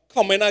are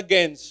coming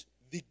against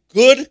the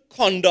good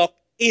conduct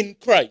in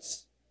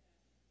Christ.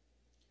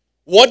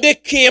 What they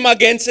came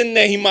against in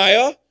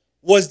Nehemiah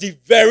was the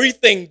very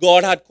thing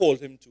God had called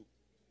him to.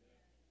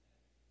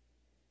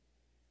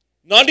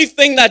 Not the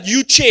thing that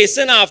you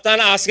chasing after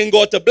and asking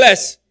God to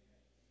bless.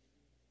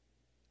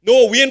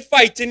 No, we ain't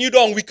fighting you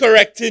down, we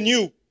correcting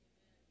you.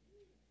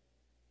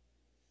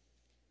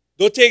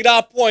 Don't take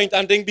that point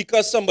and think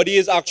because somebody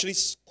is actually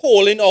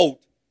calling out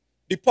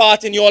the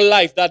part in your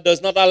life that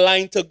does not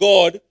align to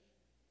God,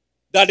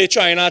 that they're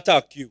trying to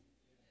attack you.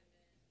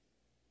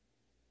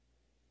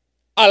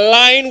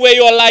 Align where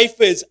your life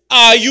is.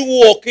 Are you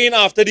walking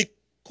after the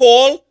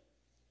call?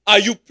 Are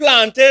you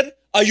planted?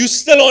 Are you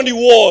still on the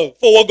wall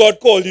for what God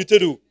called you to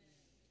do?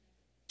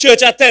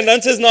 Church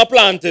attendance is not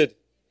planted.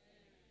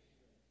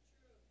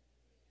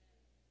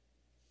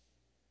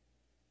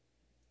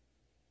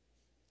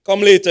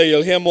 Come later,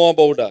 you'll hear more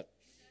about that.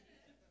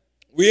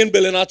 We ain't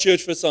building our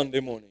church for Sunday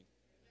morning.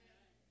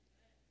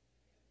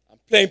 And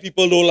plenty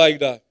people don't like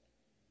that.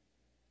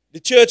 The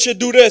church should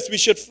do this. We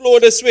should flow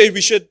this way.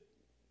 We should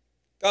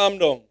calm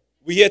down.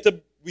 We're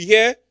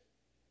here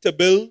to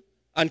build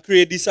and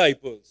create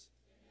disciples,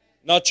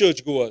 not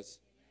churchgoers.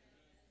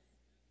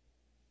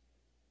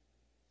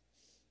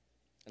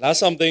 And that's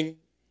something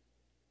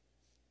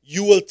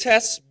you will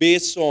test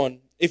based on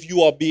if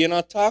you are being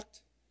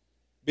attacked,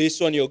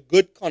 based on your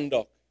good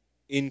conduct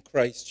in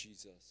Christ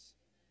Jesus.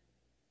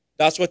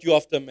 That's what you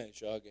have to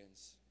measure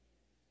against.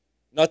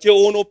 Not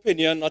your own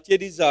opinion, not your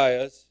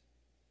desires,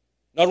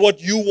 not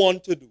what you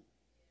want to do.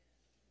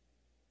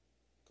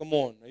 Come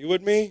on, are you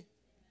with me?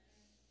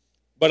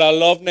 But I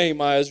love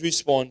Nehemiah's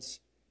response.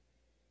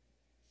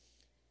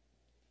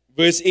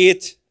 Verse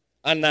 8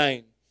 and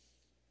 9.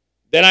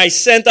 Then I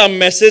sent a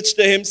message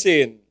to him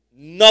saying,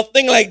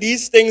 nothing like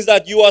these things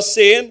that you are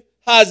saying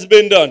has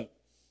been done.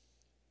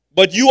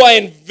 But you are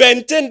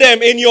inventing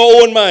them in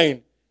your own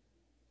mind.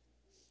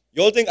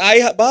 You all think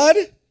I bad?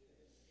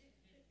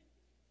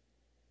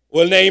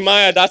 Well,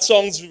 Nehemiah, that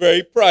sounds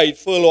very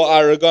prideful or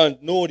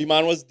arrogant. No, the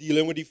man was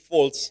dealing with the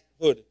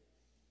falsehood.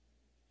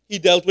 He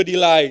dealt with the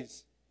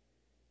lies.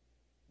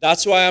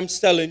 That's why I'm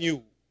telling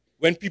you,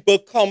 when people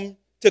come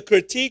to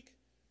critique,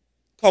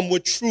 come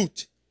with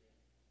truth.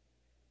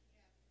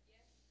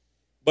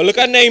 But look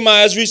at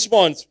Nehemiah's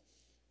response.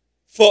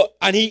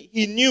 And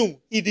he knew,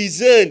 he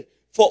discerned,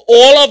 for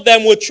all of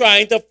them were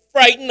trying to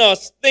frighten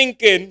us,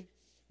 thinking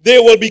they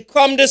will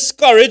become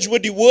discouraged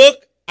with the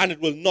work and it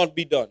will not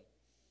be done.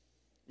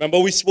 Remember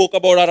we spoke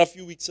about that a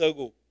few weeks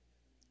ago.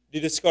 The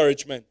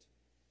discouragement.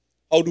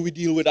 How do we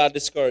deal with that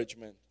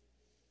discouragement?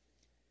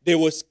 They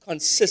were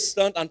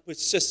consistent and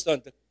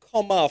persistent to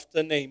come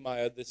after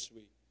Nehemiah this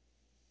way.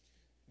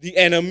 The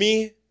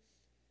enemy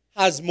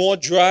has more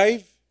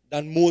drive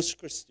than most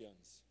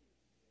Christians.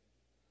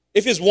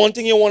 If it's one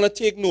thing you want to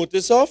take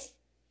notice of,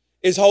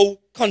 is how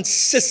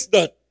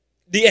consistent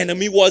the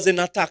enemy was in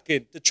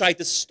attacking to try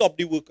to stop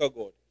the work of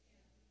God.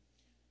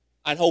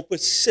 And how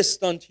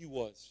persistent he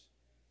was.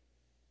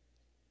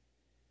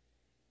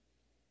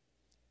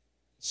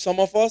 Some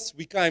of us,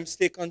 we can't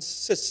stay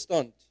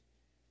consistent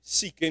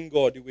seeking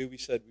God the way we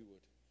said we would.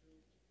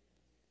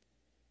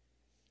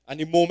 And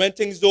the moment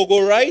things don't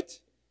go right,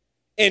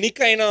 any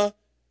kind of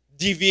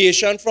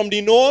deviation from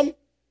the norm,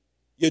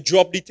 you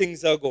drop the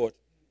things of God.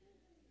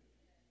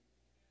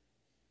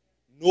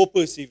 No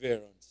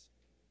perseverance.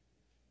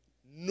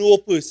 No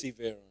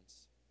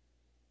perseverance.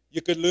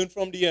 You could learn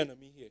from the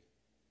enemy here.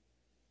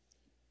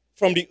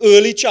 From the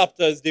early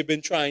chapters, they've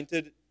been trying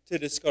to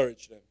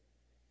discourage them.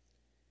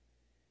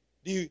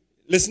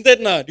 Listen to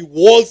it now. The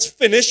walls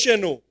finish,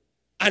 and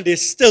they're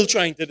still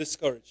trying to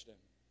discourage them.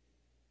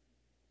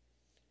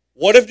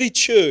 What if the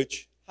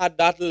church had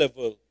that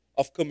level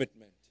of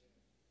commitment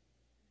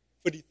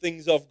for the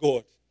things of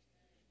God?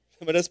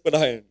 Let me just put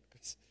that in.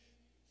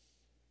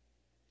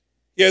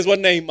 Here's what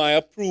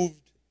Nehemiah proved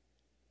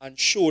and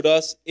showed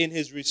us in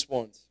his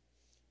response.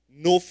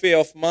 No fear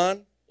of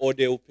man or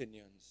their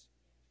opinions.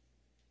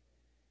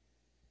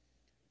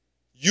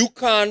 You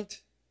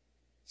can't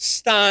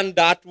stand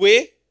that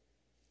way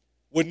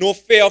with no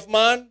fear of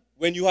man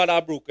when you had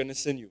that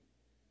brokenness in you.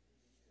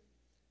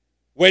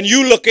 When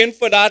you're looking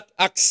for that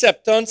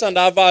acceptance and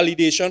that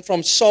validation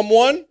from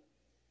someone,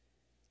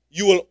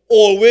 you will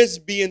always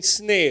be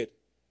ensnared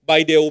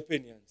by their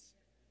opinions.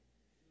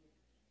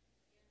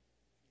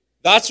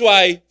 That's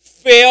why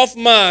fear of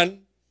man,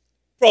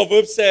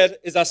 Proverbs said,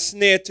 is a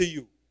snare to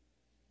you.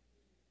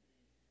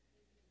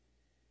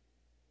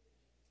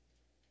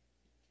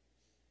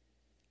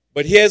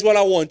 But here's what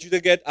I want you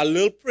to get, a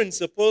little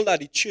principle that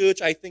the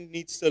church, I think,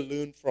 needs to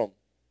learn from.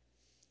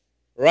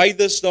 Write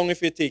this down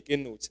if you're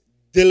taking notes.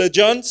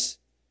 Diligence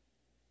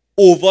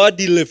over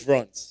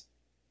deliverance.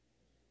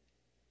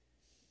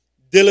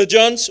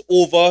 Diligence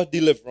over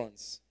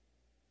deliverance.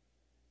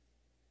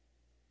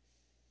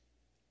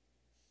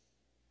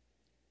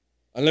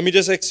 And let me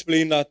just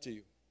explain that to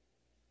you.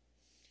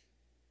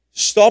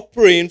 Stop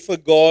praying for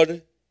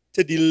God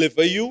to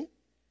deliver you.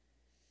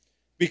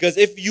 Because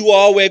if you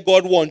are where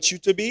God wants you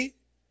to be,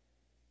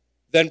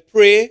 then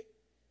pray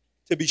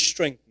to be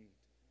strengthened.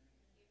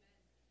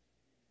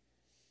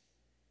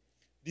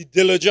 The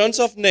diligence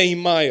of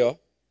Nehemiah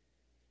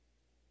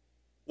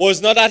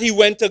was not that he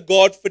went to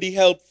God for the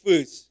help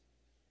first.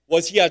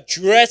 Was he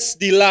addressed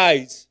the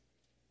lies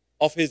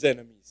of his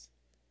enemies.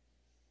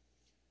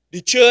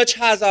 The church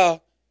has a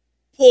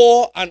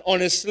poor and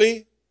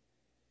honestly,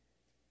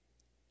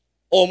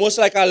 almost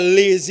like a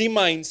lazy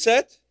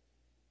mindset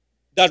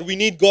that we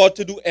need God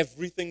to do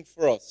everything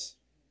for us.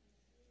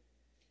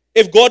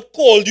 If God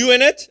called you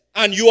in it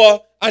and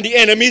the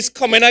enemy is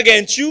coming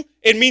against you,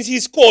 it means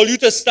he's called you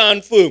to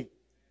stand firm.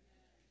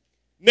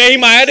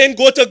 Nehemiah didn't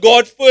go to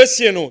God first,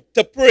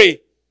 to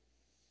pray.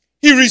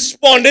 He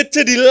responded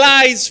to the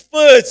lies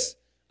first.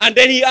 And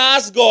then he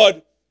asked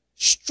God,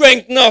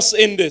 strengthen us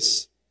in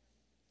this.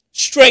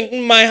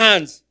 Strengthen my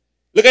hands.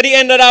 Look at the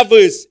end of that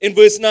verse, in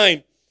verse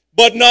 9.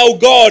 But now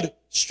God,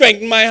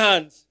 strengthen my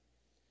hands.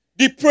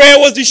 The prayer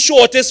was the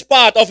shortest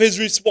part of his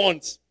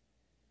response.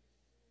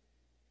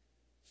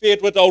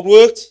 Faith without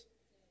works.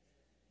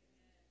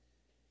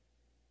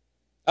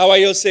 How are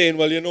you saying?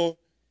 Well,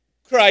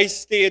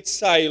 Christ stayed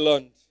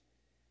silent.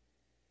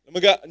 Let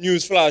me get a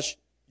news flash.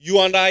 You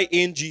and I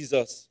ain't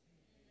Jesus.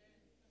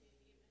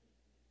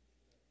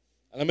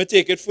 And let me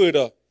take it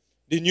further.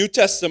 The New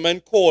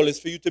Testament call is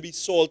for you to be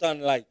salt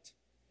and light.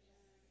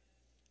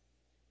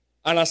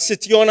 And a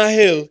city on a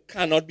hill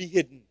cannot be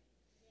hidden.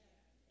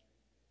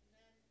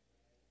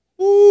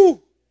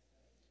 Ooh.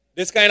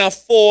 This kind of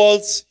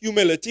false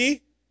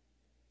humility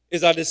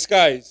is a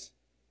disguise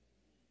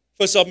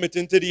for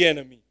submitting to the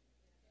enemy.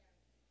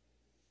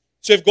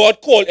 So if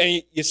God called,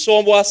 and you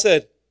saw what I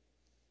said,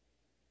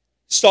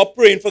 stop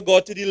praying for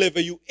God to deliver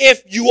you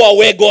if you are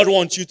where God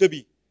wants you to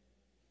be.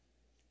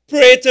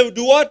 Pray to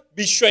do what?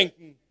 Be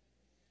strengthened.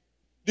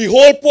 The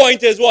whole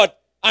point is what?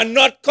 I'm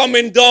not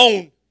coming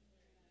down.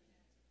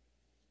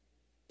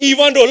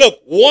 Even though,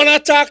 look, one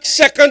attack,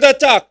 second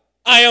attack,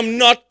 I am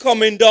not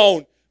coming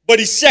down. But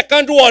the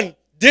second one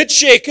did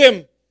shake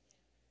him.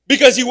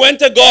 Because he went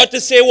to God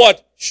to say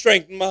what?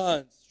 Strengthen my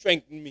hands.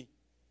 Strengthen me.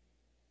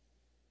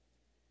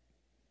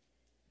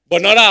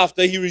 But not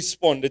after he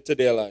responded to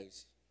their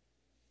lies.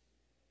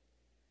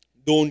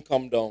 Don't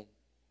come down.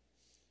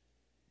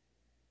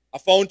 I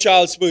found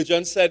Charles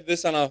Spurgeon said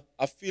this, and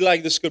I feel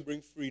like this could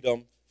bring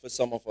freedom for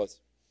some of us.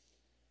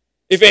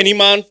 If any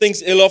man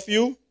thinks ill of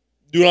you,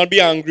 do not be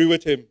angry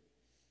with him,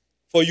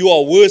 for you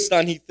are worse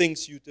than he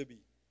thinks you to be.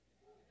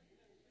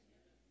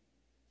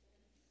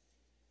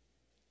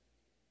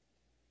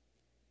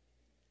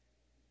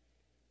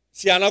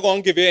 See, I'm not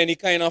going to give you any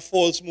kind of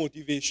false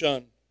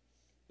motivation.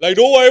 Like,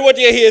 don't worry what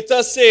your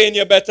haters saying,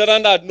 you're better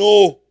than that.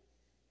 No.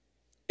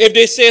 If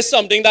they say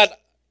something that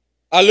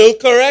a little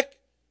correct,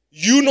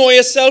 you know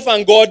yourself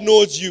and God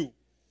knows you.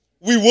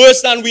 We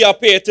worse than we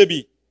appear to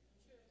be.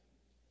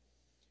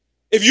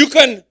 If you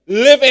can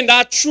live in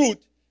that truth,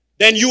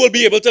 then you will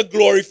be able to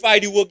glorify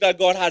the work that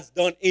God has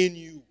done in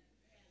you.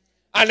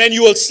 And then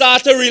you will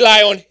start to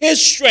rely on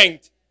His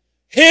strength,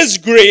 His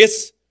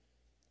grace,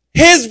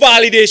 His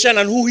validation,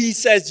 and who He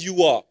says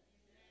you are.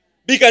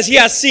 Because He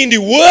has seen the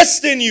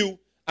worst in you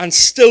and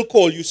still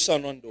call you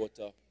son and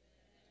daughter.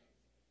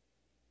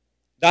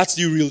 That's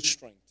the real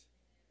strength.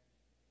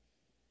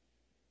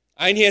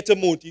 I ain't here to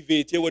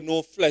motivate you with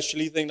no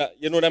fleshly thing that,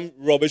 you know, them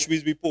rubbish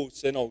we be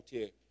posting out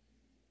here.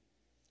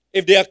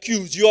 If they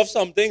accuse you of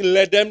something,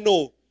 let them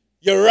know.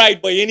 You're right,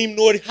 but you didn't even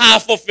know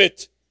half of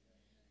it.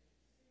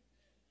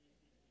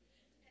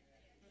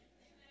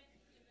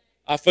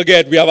 I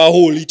forget, we have a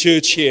holy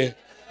church here.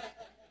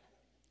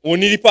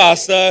 Only the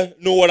pastor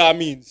know what that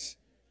means.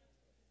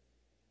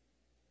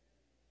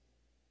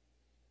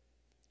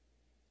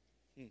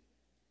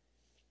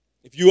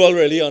 If you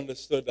already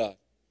understood that.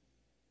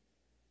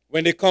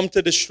 When they come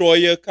to destroy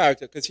your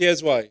character, because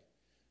here's why.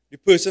 The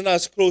person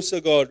that's close to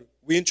God,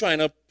 we ain't trying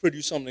to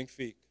produce something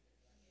fake.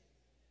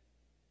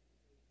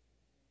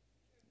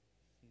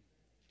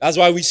 That's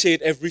why we say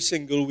it every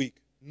single week.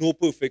 No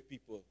perfect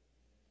people.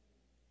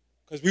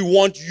 Because we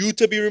want you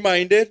to be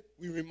reminded,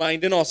 we're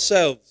reminding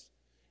ourselves,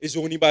 it's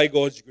only by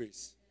God's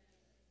grace.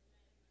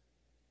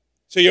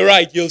 So you're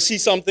right, you'll see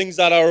some things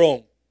that are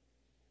wrong.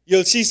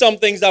 You'll see some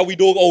things that we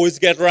don't always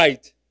get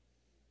right.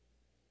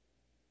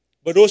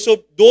 But also,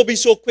 don't be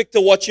so quick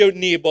to watch your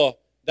neighbor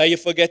that you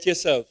forget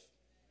yourself.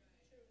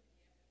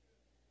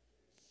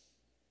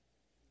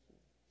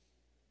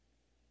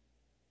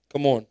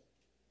 Come on.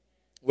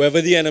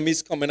 Wherever the enemy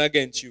is coming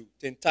against you,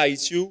 to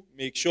entice you,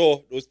 make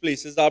sure those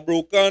places are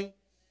broken.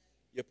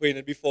 You're praying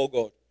it before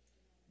God.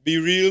 Be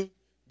real,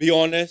 be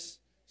honest,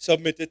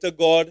 submit it to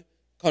God,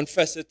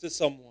 confess it to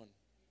someone.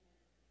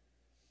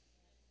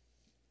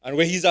 And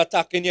when He's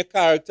attacking your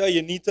character,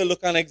 you need to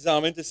look and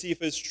examine to see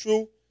if it's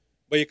true.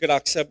 But you could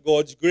accept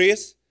God's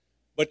grace.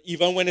 But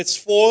even when it's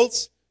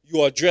false,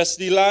 you address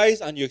the lies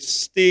and you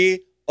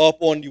stay up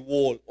on the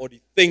wall or the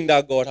thing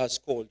that God has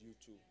called you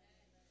to.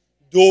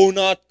 Do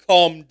not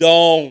come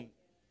down.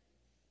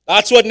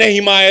 That's what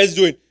Nehemiah is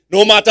doing.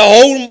 No matter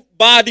how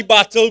bad the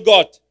battle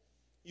got,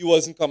 he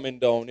wasn't coming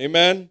down.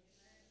 Amen?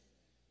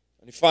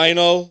 And the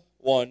final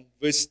one,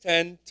 verse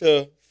 10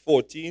 to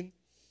 14.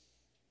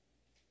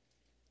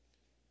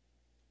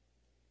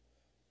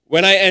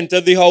 When I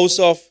entered the house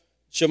of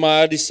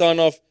Shemaiah, the son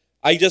of,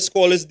 I just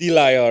call this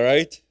Deliah,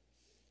 right?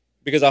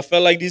 Because I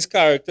felt like these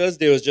characters,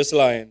 they was just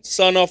lying.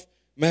 Son of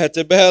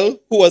Mehetabel,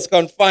 who was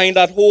confined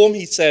at home,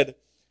 he said,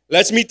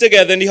 let's meet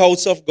together in the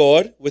house of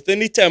God, within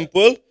the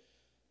temple.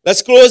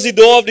 Let's close the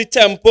door of the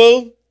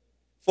temple,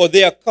 for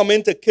they are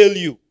coming to kill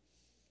you.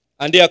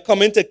 And they are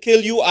coming to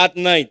kill you at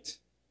night.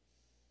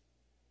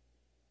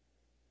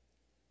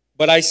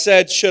 But I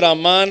said, should a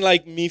man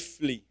like me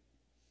flee?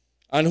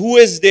 And who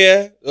is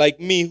there like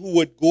me who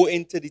would go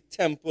into the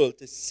temple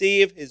to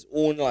save his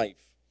own life?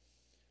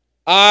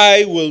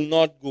 I will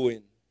not go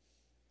in.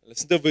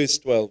 Listen to verse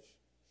 12.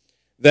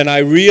 Then I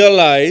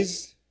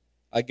realized,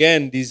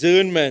 again,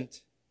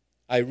 discernment,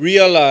 I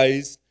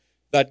realized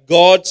that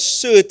God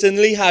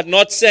certainly had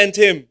not sent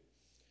him.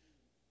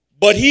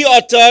 But he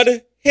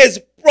uttered his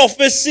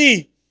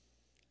prophecy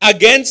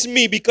against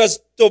me because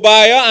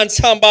Tobiah and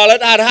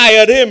Sanballat had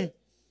hired him.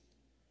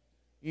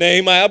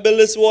 Nehemiah built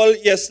this wall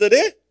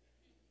yesterday.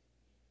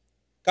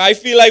 I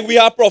feel like we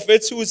are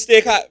prophets who stay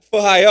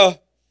for hire.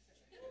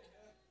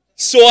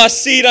 Sow a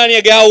seed and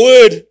you get a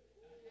word.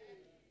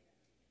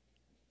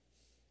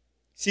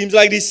 Seems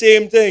like the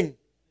same thing.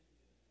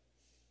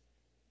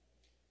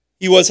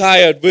 He was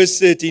hired, verse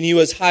 13, he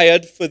was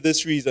hired for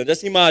this reason.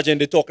 Just imagine,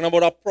 they're talking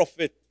about a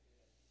prophet.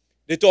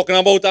 They're talking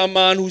about a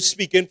man who's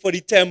speaking for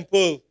the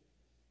temple.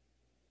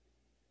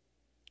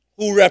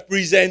 Who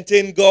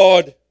representing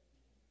God.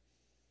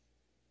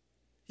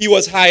 He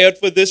was hired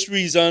for this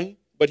reason.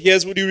 But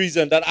here's the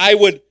reason, that I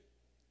would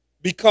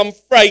become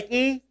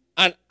frightened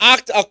and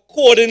act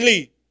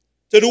accordingly.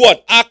 To do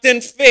what? Act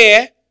in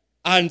fear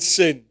and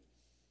sin.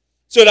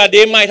 So that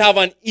they might have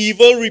an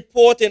evil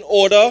report in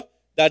order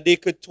that they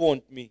could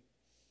taunt me.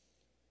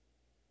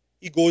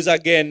 He goes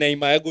again,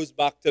 Nehemiah goes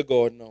back to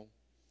God now.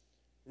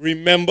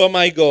 Remember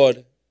my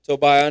God,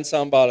 Tobiah and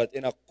Sanballat,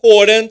 in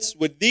accordance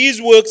with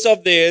these works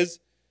of theirs,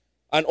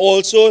 and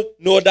also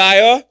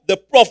Noadiah, the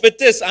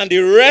prophetess, and the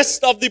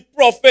rest of the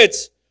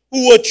prophets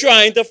who were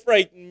trying to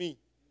frighten me.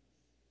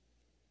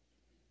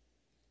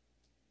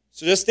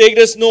 So just take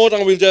this note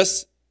and we'll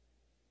just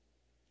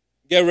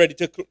get ready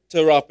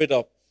to wrap it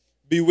up.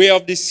 Beware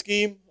of the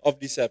scheme of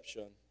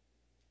deception.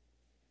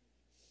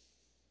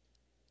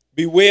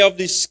 Beware of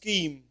the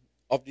scheme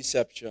of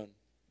deception.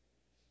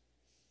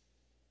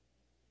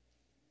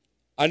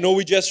 I know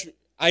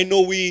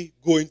we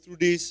going through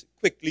this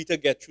quickly to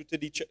get through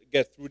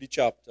the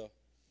chapter.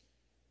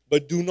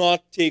 But do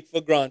not take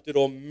for granted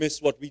or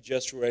miss what we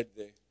just read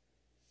there.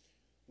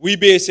 We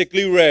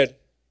basically read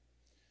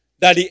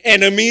that the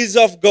enemies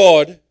of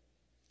God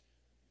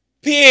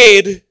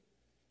paid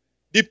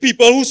the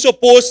people who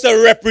supposed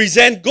to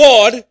represent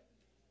God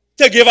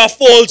to give a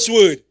false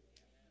word.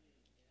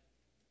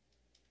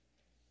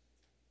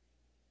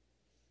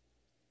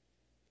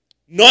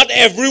 Not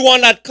everyone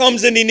that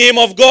comes in the name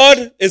of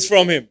God is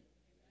from him.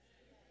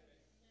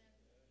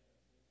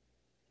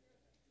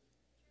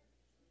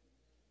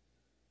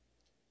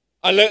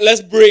 And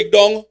let's break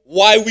down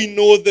why we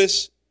know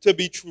this to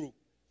be true.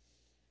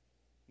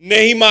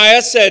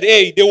 Nehemiah said,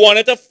 hey, they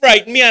wanted to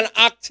frighten me and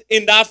act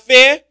in that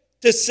fear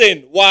to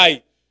sin.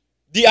 Why?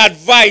 The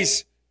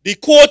advice, the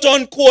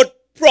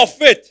quote-unquote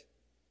prophet,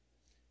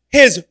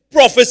 his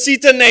prophecy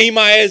to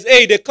Nehemiah is,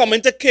 hey, they're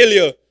coming to kill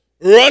you.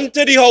 Run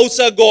to the house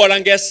of God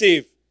and get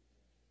saved.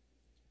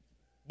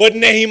 But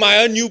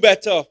Nehemiah knew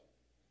better.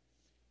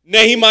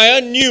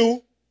 Nehemiah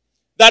knew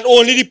that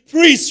only the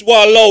priests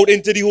were allowed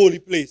into the holy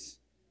place.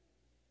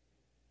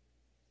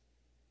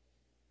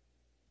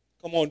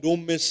 Come on,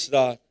 don't miss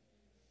that.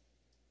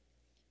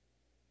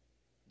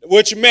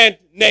 Which meant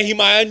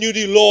Nehemiah knew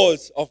the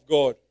laws of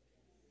God.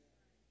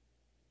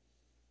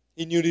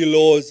 He knew the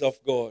laws of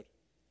God.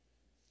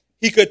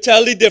 He could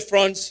tell the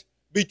difference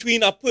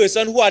between a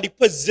person who had the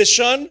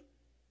position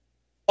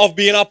of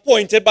being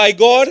appointed by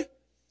God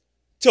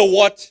to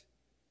what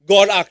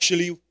God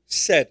actually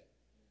said.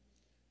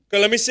 Okay,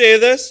 let me say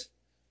this.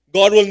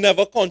 God will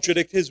never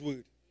contradict his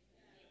word.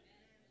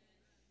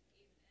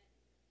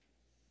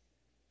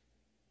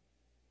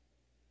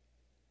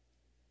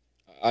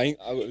 I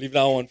will leave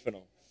that one for now.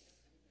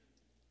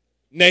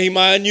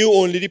 Nehemiah knew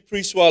only the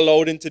priests were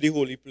allowed into the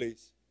holy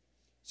place.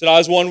 So that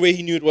was one way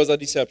he knew it was a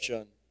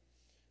deception.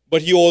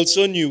 But he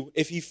also knew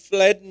if he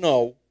fled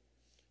now,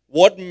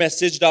 what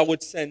message that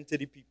would send to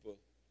the people.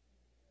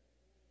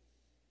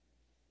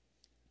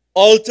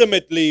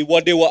 Ultimately,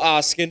 what they were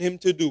asking him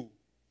to do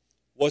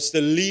was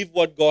to leave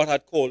what God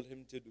had called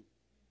him to do.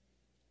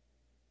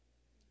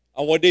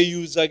 And what they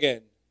used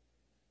again,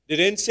 they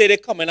didn't say they're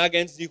coming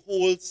against the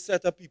whole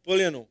set of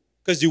people,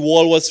 because the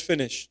wall was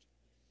finished.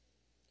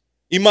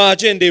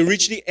 Imagine they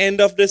reached the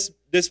end of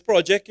this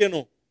project,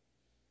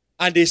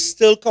 and they're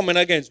still coming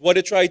against. What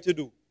they tried to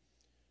do?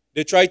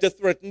 They tried to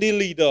threaten the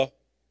leader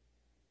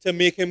to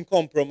make him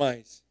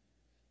compromise,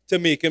 to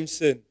make him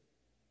sin.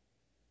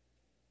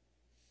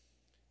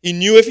 He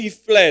knew if he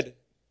fled,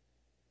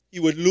 he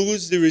would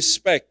lose the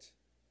respect.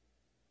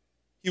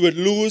 He would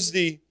lose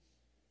the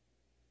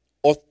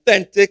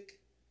authentic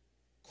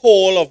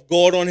call of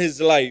God on his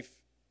life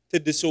to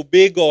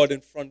disobey God in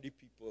front of the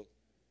people.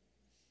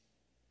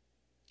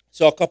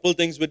 So a couple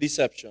things with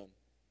deception.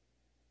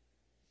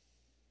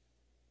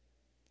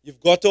 You've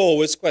got to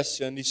always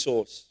question the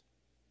source.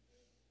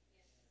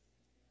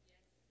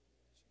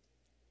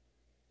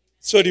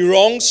 So the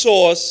wrong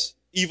source,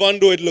 even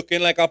though it's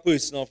looking like a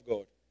person of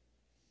God.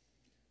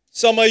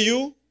 Some of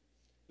you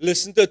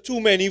listen to too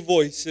many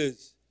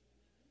voices.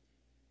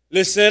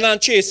 Listen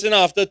and chasing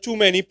after too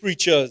many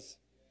preachers.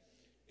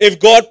 If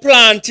God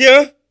plant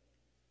you,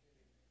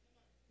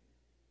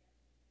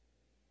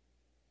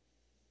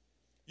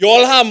 you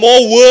all have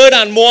more word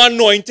and more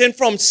anointing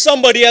from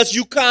somebody else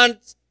you can't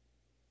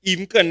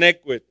even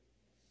connect with.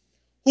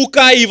 Who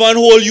can't even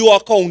hold you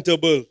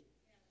accountable.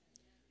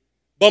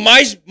 But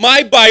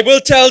my Bible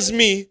tells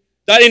me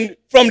that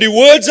from the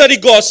words of the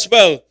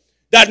gospel,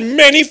 that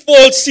many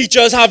false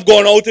teachers have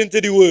gone out into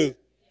the world.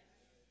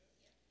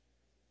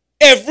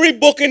 Every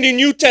book in the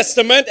New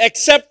Testament,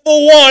 except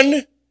for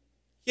one,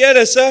 hear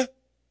this, sir,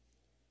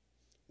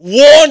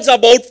 warns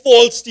about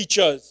false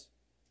teachers.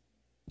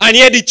 And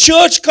yet the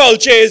church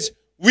culture is,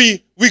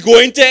 we go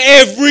into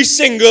every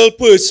single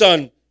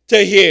person to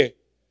hear.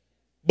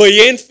 But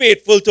you ain't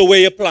faithful to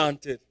where you're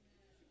planted.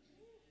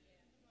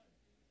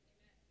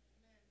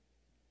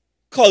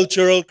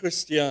 Cultural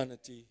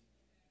Christianity.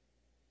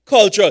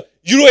 Cultural.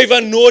 You don't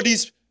even know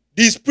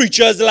these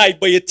preachers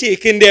like, but you're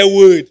taking their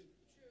word.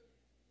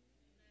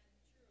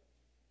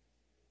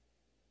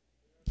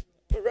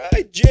 All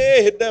right,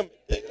 Jay, hit them.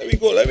 Let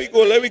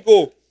me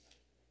go.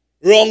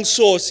 Wrong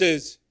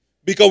sources.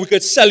 Because we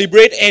could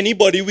celebrate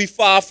anybody we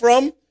far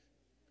from.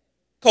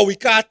 Because we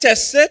can't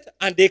test it,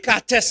 and they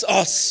can't test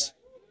us.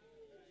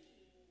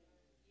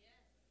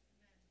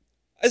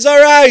 It's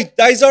all right.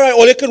 That is all right.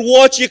 Or you could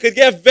watch, you could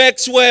get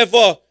vexed,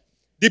 wherever.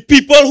 The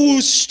people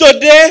who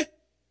stood there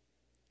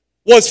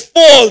was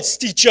false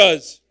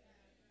teachers.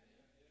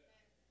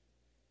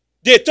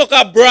 They took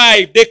a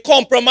bribe. They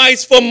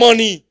compromised for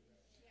money.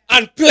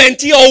 And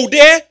plenty out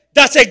there,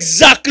 that's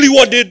exactly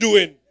what they're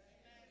doing.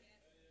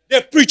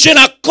 They're preaching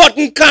a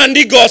cotton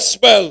candy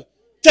gospel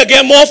to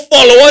get more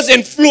followers,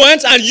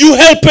 influence, and you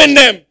helping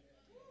them.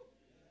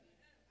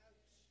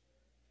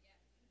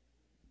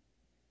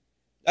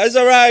 That's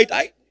all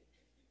right.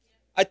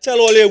 I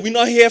tell all you, we're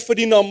not here for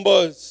the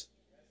numbers.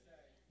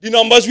 The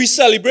numbers we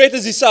celebrate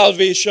is the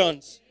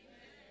salvations.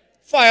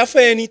 Fire for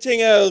anything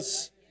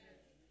else.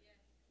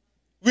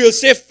 We'll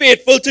stay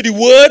faithful to the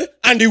word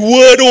and the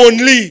word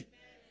only.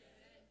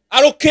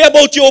 I don't care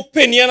about your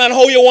opinion and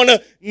how you want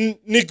to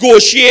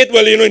negotiate,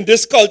 well, in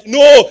this culture.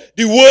 No,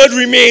 the word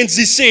remains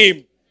the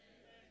same.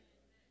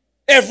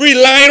 Every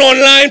line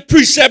on line,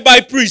 precept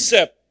by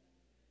precept.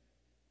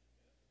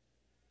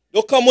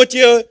 Don't come with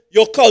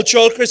your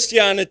cultural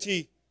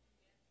Christianity.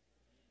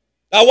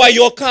 That's why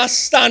you can't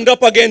stand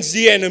up against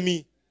the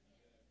enemy.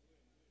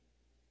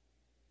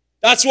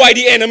 That's why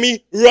the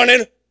enemy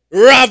running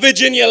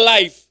ravaging your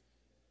life.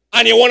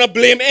 And you want to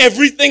blame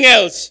everything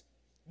else.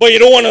 But you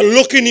don't want to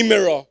look in the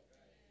mirror.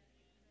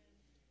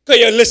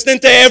 Because you're listening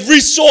to every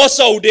source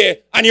out there.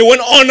 And you want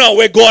honor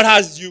where God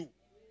has you.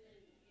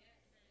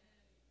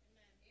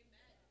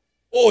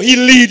 Oh, he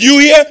lead you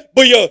here,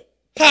 but you're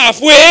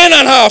halfway in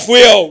and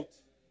halfway out.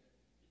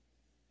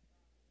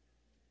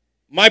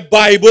 My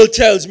Bible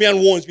tells me and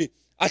warns me.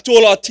 I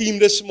told our team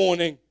this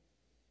morning.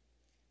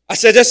 I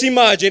said, just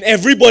imagine,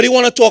 everybody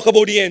want to talk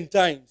about the end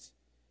times.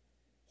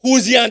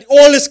 Who's the end?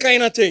 All this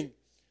kind of thing.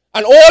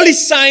 And all the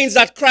signs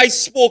that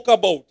Christ spoke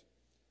about.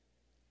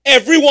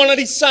 Every one of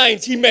these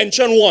signs he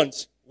mentioned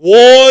once.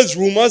 Wars,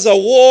 rumors of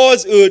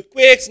wars,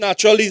 earthquakes,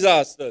 natural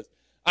disasters.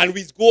 And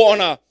we go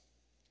on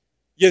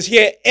you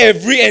hear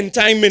every end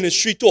time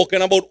ministry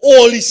talking about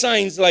all these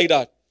signs like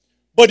that.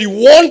 But the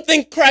one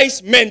thing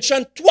Christ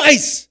mentioned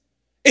twice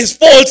is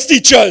false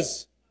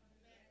teachers.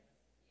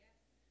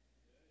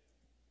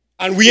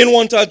 And we didn't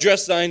want to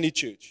address that in the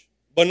church.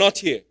 But not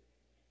here.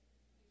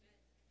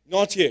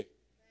 Not here.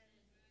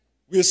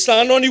 We'll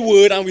stand on the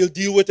word and we'll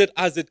deal with it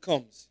as it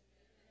comes.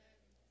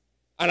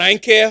 And I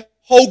don't care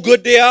how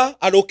good they are.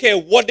 I don't care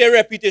what their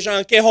reputation. I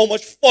don't care how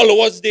much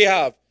followers they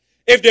have.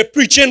 If they're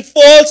preaching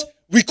false,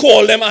 we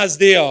call them as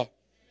they are.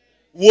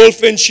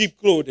 Wolf in sheep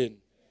clothing.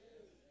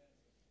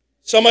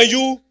 Some of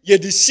you, you're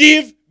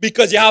deceived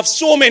because you have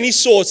so many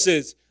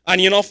sources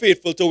and you're not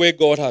faithful to where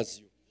God has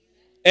you.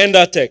 End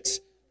that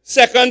text.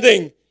 Second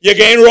thing, you're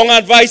getting wrong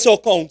advice or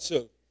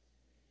counsel.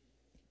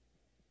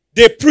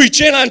 They're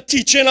preaching and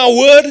teaching a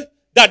word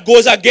that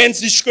goes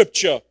against the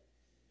scripture.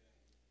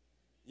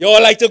 You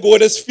all like to go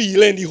with this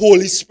feeling, the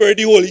Holy Spirit,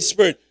 the Holy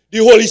Spirit. The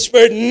Holy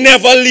Spirit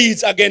never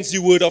leads against the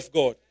word of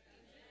God.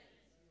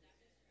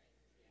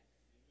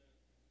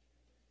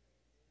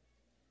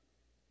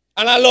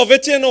 And I love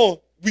it, you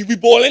know. We be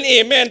bawling,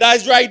 amen,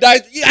 that's right, I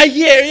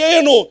hear you,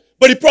 you know.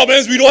 But the problem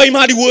is we don't even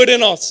have the word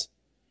in us.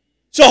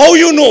 So how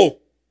you know?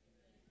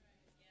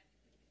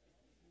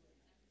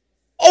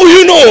 How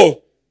you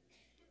know?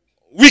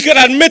 We can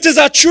admit it's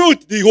a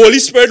truth. The Holy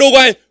Spirit don't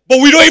go in,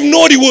 but we don't even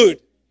know the word.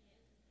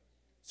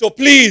 So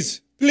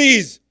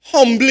please,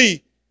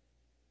 humbly,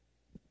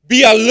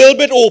 be a little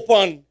bit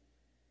open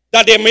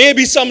that there may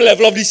be some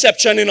level of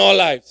deception in our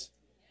lives.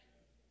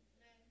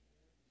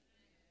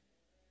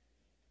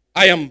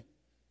 I'm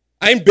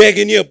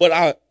begging you, but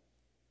I'm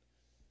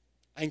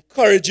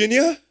encouraging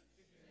you.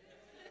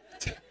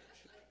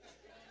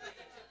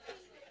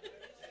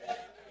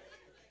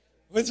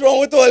 What's wrong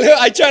with all you?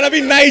 I trying to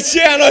be nice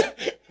here.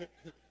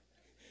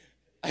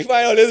 I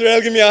find all this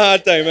real give me a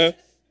hard time. Eh?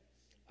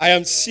 I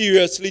am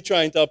seriously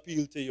trying to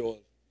appeal to you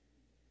all.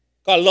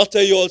 Because a lot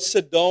of you all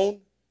sit down.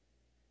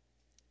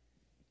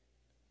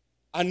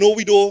 I know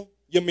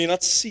you may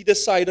not see the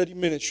side of the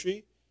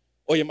ministry,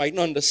 or you might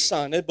not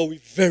understand it, but we're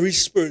very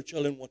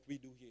spiritual in what we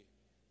do here.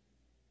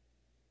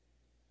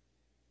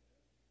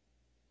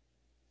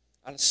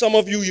 And some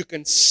of you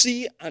can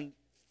see and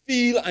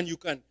feel and you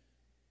can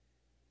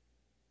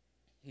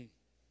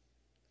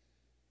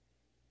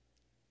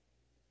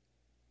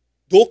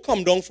don't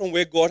come down from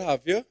where God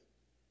have you,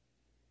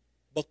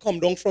 but come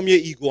down from your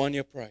ego and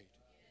your pride.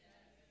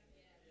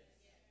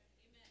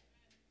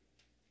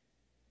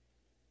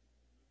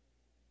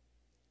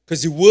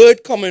 Because the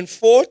word coming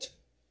forth,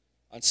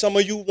 and some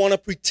of you want to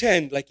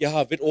pretend like you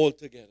have it all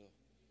together.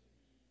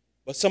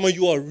 But some of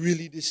you are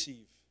really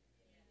deceived.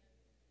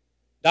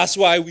 That's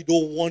why we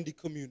don't want the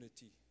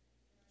community.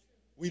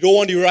 We don't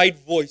want the right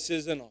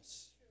voices in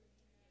us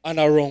and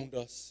around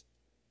us.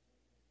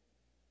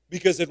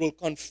 Because it will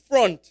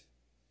confront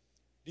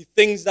the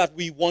things that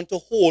we want to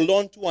hold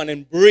on to and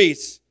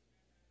embrace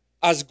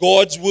as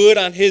God's word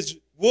and his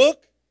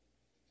work,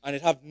 and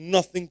it have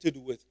nothing to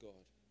do with God.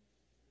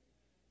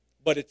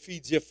 But it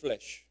feeds your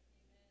flesh.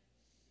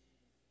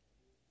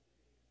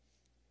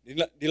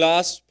 The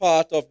last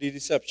part of the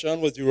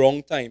deception was the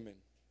wrong timing.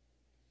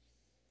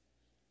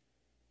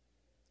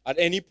 At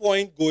any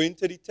point, going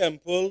to the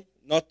temple,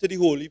 not to the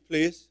holy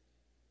place,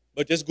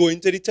 but just going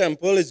to the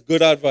temple is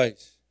good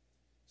advice.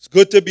 It's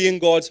good to be in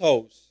God's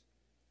house.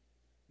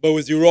 But it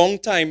was the wrong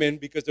timing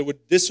because they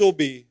would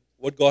disobey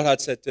what God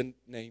had said to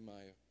Nehemiah.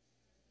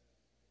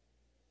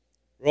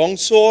 Wrong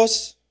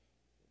source,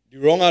 the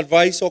wrong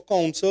advice or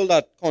counsel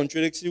that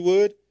contradicts the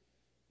word,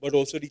 but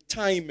also the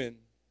timing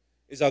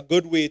is a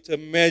good way to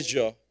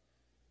measure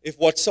if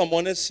what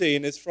someone is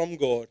saying is from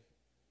God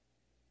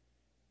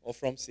or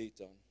from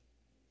Satan.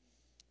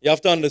 You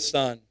have to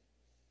understand,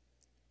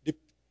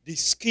 the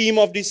scheme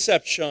of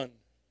deception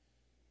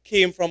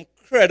came from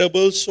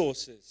credible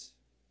sources.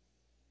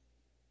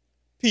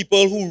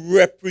 People who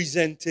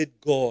represented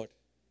God.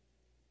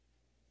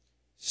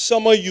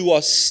 Some of you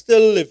are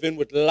still living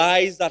with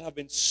lies that have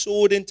been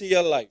sowed into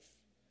your life.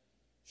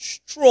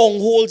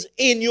 Strongholds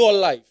in your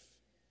life.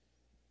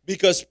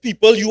 Because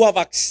people you have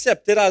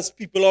accepted as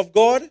people of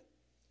God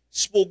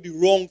spoke the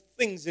wrong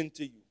things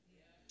into you.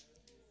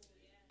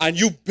 And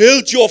you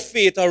built your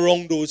faith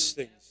around those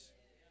things.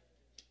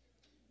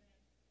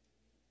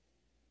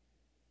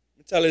 Let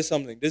me tell you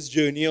something. This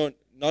journey,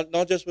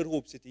 not just with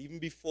Hope City, even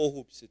before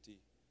Hope City,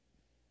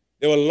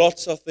 there were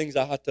lots of things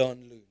I had to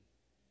unlearn.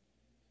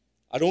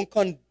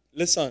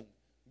 Listen,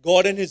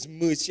 God in His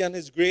mercy and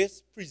His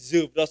grace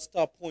preserved us to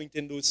a point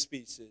in those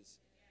spaces.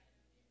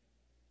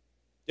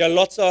 There are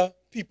lots of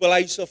people I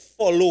used to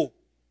follow.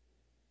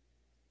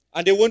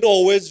 And they weren't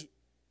always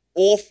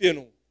off,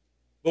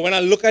 But when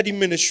I look at the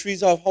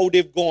ministries of how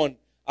they've gone,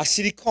 I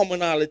see the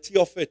commonality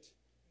of it.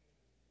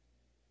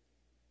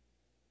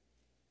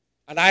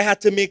 And I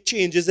had to make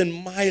changes in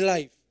my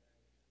life.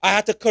 I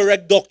had to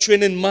correct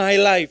doctrine in my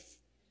life.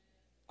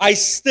 I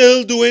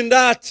still doing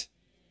that.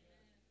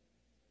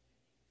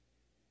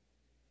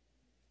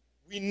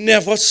 We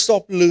never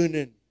stop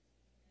learning.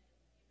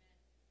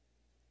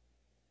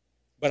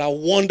 But I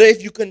wonder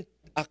if you can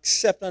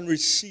accept and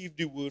receive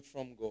the word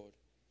from God.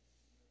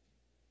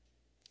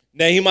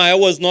 Nehemiah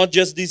was not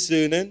just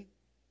discerning.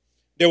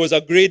 There was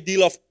a great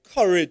deal of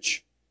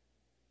courage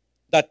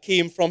that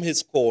came from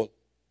his call.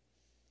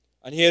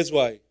 And here's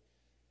why.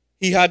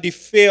 He had the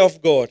fear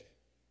of God.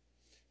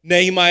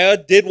 Nehemiah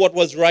did what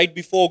was right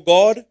before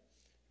God,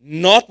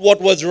 not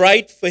what was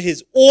right for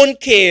his own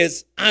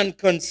cares and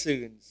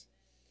concerns,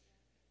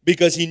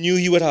 because he knew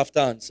he would have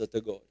to answer to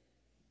God.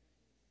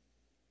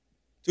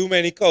 Too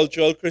many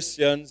cultural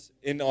Christians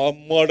in our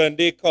modern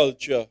day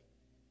culture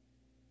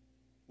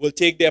will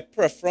take their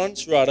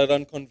preference rather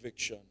than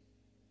conviction.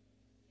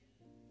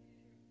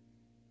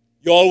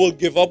 Y'all will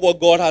give up what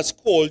God has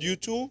called you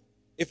to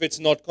if it's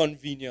not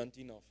convenient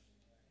enough.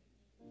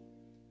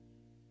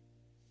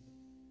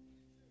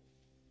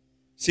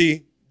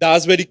 See,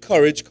 that's where the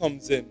courage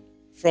comes in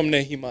from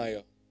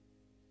Nehemiah.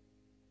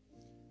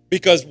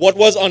 Because what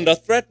was under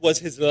threat was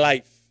his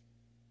life.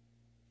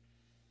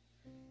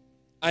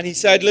 And he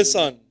said,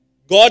 listen,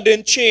 God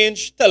didn't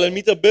change telling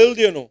me to build,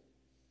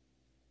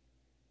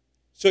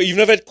 So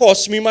even if it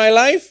cost me my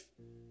life,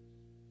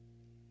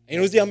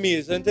 and what's the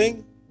amazing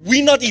thing?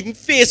 We're not even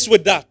faced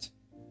with that.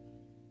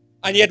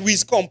 And yet we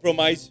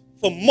compromise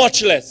for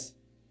much less.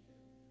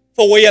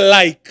 For what you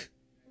like.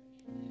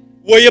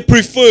 What you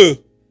prefer.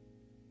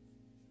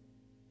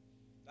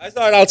 That's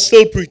all right, I'll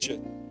still preach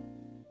it.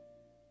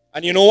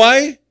 And you know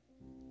why?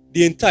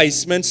 The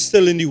enticement's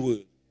still in the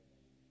world.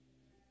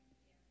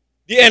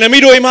 The enemy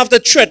don't even have to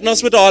threaten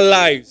us with our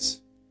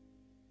lives.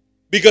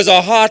 Because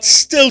our heart's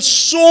still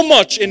so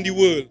much in the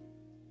world.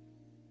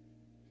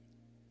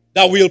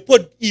 That we'll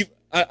put,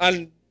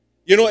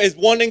 it's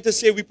one thing to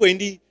say we put in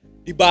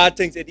the bad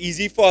things. It's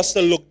easy for us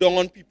to look down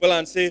on people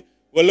and say,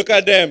 well, look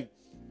at them.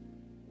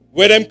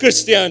 We're them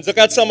Christians. Look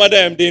at some of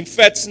them. They're in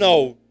feds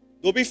now.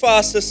 Don't be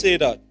fast to say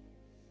that.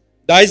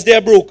 That is their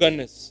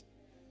brokenness.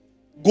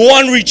 Go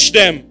and reach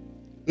them.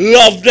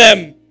 Love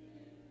them.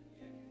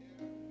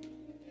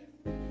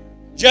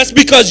 Just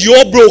because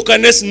your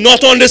brokenness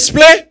not on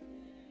display,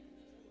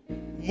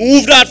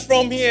 move that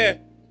from here.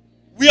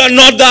 We are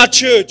not that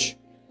church.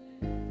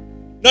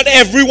 Not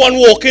everyone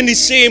walking the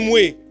same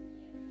way.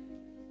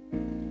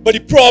 But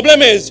the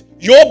problem is,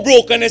 your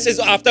brokenness is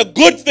after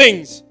good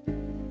things.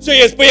 So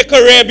you put your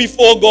career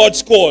before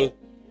God's call.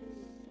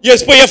 You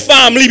put your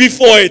family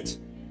before it.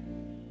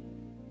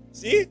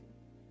 See?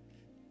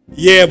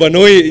 Yeah, but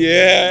no,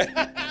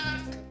 yeah.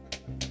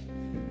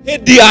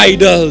 Hit the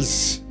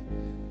idols.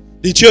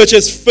 The church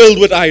is filled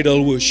with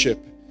idol worship.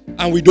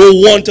 And we don't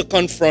want to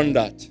confront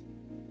that.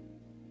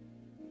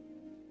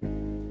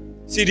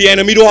 See, the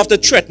enemy don't have to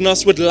threaten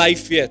us with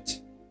life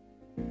yet.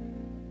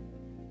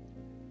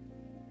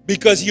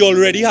 Because he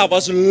already have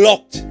us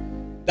locked.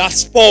 That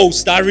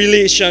spouse, that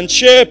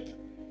relationship.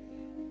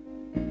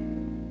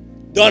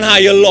 Don't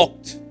have you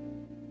locked.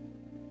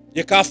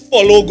 You can't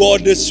follow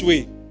God this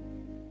way.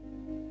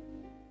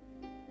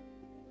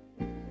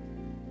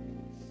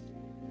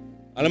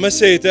 And I'm going to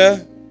say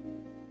it,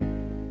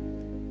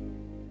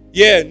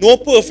 yeah, no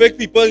perfect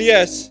people,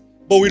 yes.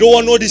 But we don't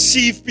want no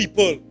deceived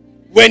people.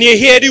 When you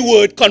hear the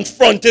word,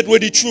 confront it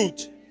with the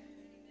truth.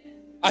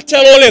 I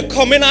tell all you,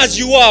 come in as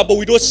you are, but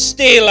we don't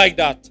stay like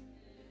that.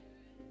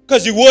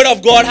 Because the word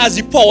of God has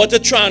the power to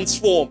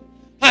transform.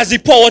 Has the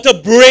power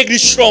to break the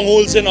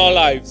strongholds in our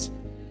lives.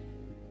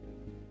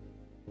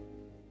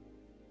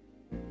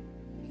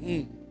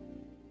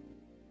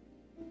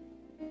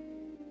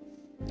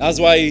 That's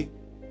why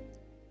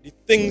the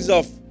things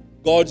of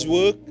God's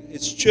work,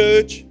 His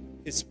church,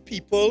 His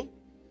people,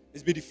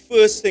 is be the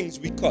first things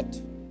we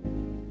cut.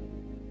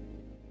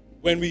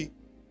 When we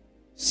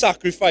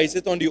sacrifice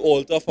it on the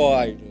altar for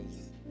our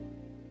idols.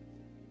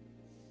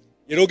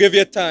 You don't give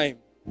your time.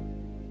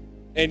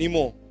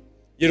 anymore.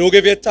 You don't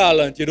give your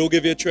talent. You don't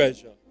give your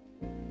treasure.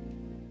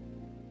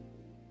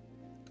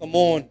 Come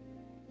on.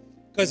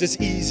 Because it's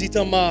easy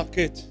to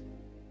market.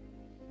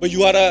 But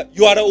you had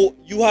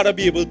to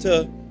be able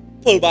to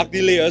pull back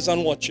the layers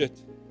and watch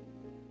it.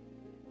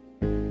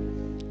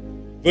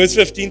 Verse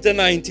 15 to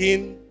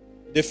 19,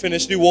 they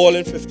finished the wall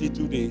in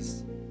 52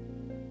 days.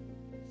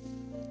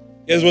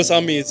 Here's what's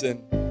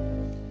amazing.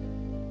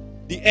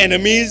 The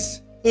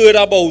enemies heard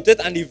about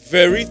it, and the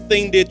very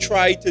thing they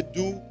tried to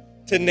do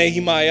to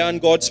Nehemiah and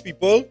God's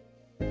people,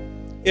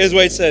 here's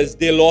what it says.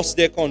 They lost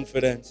their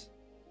confidence.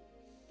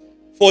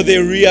 For they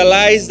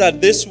realized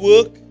that this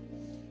work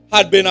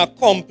had been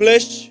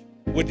accomplished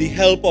with the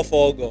help of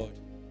our God.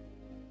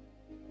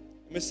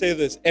 Let me say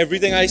this.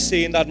 Everything I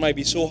say in that might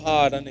be so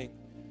hard, and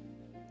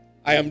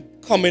I am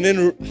coming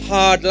in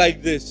hard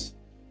like this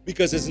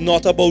because it's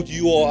not about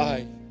you or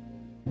I.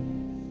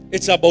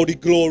 It's about the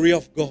glory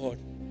of God.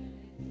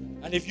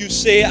 And if you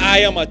say, I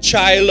am a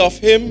child of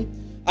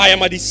Him, I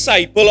am a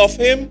disciple of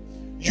Him,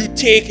 you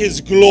take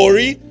His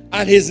glory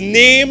and His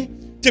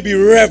name to be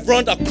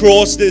reverent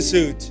across this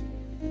earth.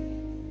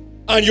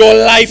 And your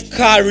life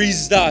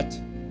carries that.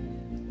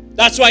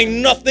 That's why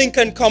nothing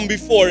can come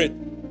before it.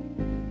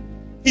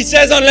 He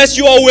says, unless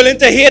you are willing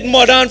to hate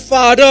mother and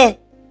father.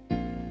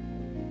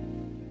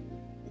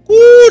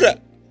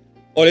 Good.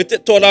 Or they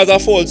thought I was a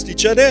false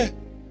teacher there.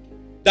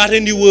 That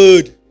in the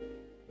word.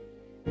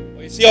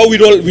 You see how we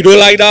don't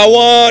like that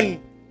one?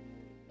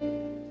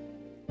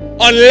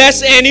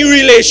 Unless any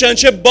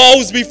relationship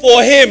bows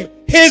before Him,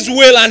 His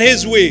will and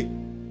His way.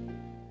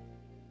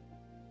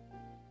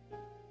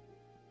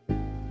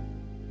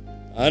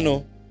 I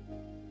know.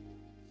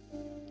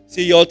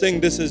 See, y'all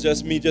think this is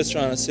just me just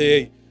trying to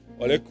say,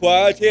 well, they're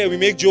quiet here. We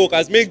make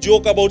jokes. Make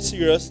joke about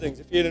serious things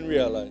if you didn't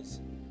realize.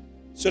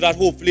 So that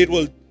hopefully it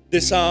will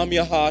disarm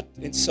your heart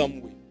in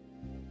some way.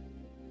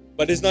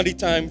 But it's not the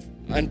time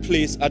and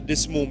place at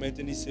this moment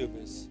in the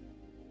service.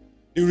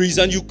 The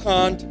reason you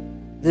can't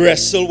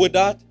wrestle with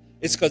that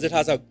is because it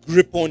has a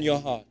grip on your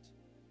heart.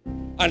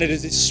 And it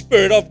is the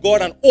Spirit of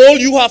God, and all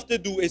you have to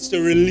do is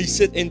to release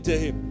it into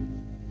Him.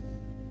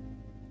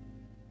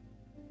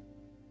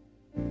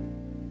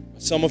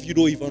 But some of you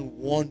don't even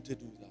want to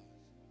do that.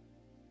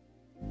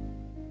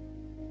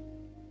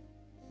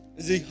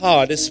 This is the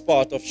hardest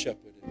part of shepherding.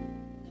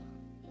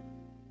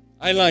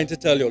 I'm lying to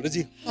tell you, this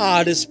is the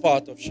hardest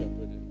part of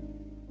shepherding.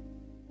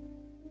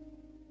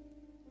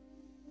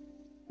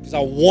 Because I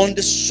want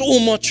this so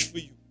much for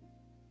you.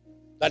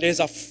 That there's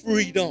a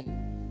freedom.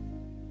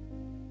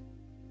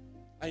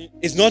 And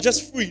it's not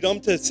just freedom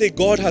to say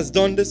God has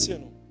done this, you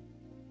know.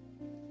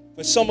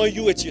 For some of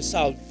you, it's your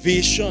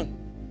salvation.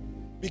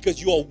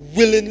 Because you are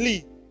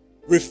willingly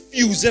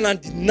refusing and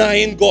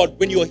denying God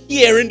when you are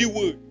hearing the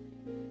word.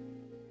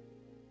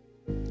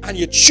 And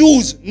you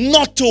choose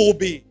not to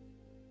obey.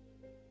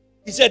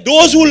 He said,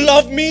 those who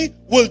love me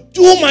will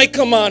do my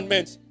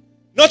commandments.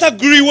 Not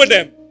agree with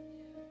them.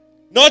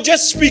 Not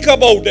just speak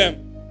about them.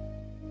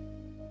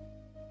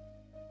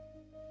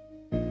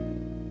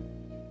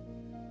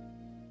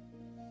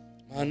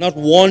 Man, not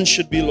one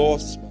should be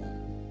lost,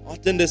 man.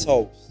 Not in this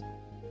house.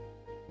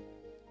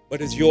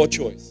 But it's your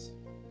choice.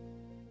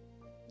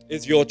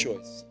 It's your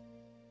choice.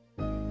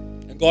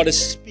 And God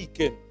is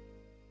speaking.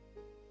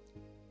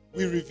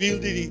 We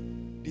revealed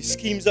the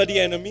schemes of the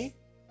enemy.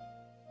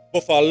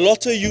 But for a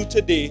lot of you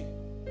today,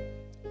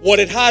 what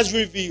it has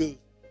revealed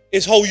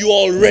is how you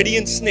are already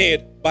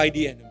ensnared by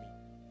the enemy.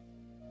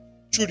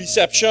 Through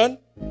deception,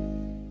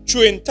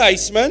 through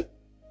enticement.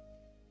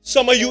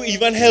 Some of you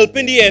even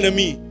helping the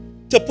enemy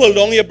to pull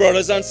down your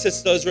brothers and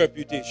sisters'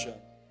 reputation.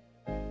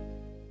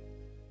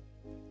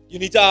 You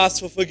need to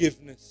ask for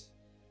forgiveness.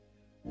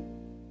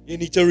 You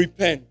need to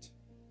repent.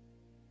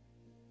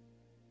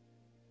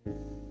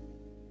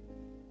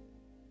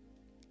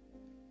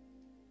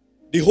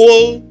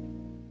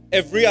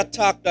 Every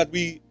attack that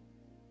we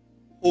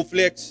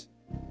hopefully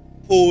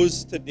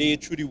expose today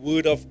through the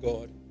word of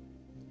God.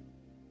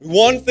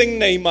 One thing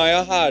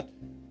Nehemiah had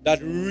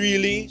that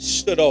really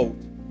stood out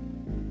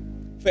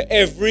for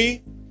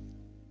every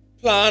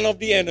plan of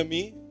the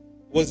enemy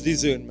was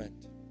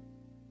discernment.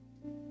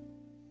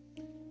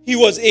 He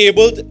was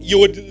able to, you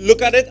would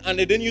look at it and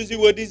it didn't use the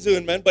word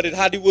discernment, but it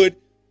had the word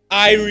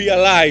I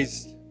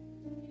realized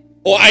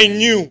or I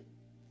knew.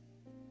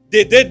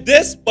 They did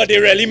this, but they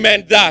really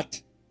meant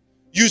that.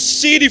 You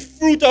see the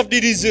fruit of the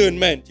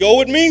discernment. You all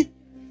with me?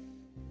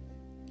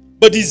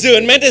 But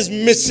discernment is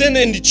missing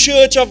in the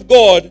church of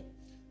God,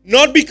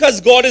 not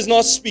because God is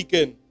not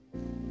speaking.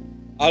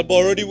 I'll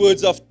borrow the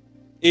words of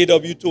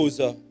A.W.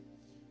 Tozer.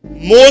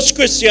 Most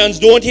Christians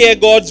don't hear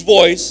God's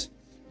voice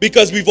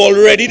because we've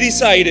already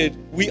decided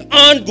we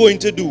aren't going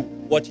to do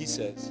what He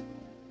says.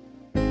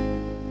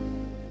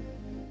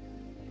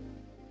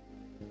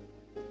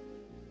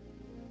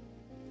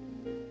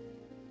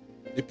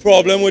 The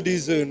problem with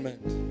discernment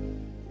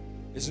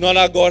is not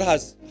that God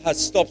has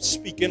stopped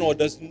speaking or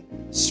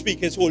doesn't speak.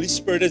 His Holy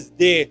Spirit is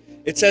there.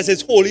 It says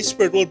His Holy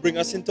Spirit will bring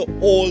us into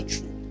all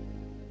truth.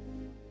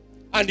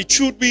 And the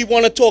truth we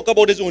want to talk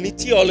about is only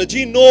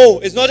theology. No,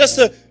 it's not just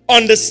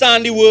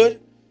understand the word,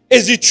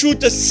 is the truth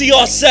to see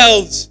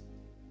ourselves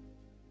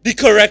the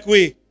correct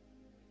way.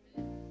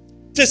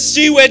 To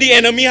see where the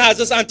enemy has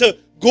us and to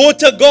go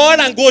to God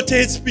and go to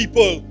his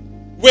people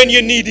when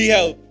you need the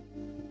help.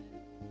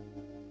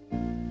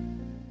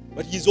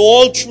 But he's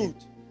all truth.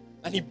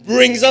 And he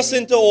brings us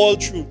into all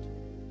truth.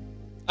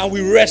 And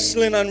we're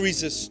wrestling and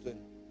resisting.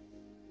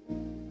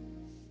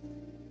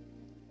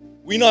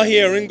 We're not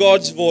hearing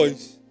God's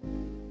voice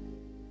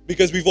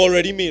because we've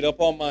already made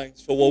up our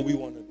minds for what we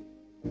want to do.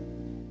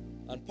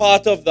 And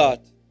part of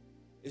that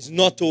is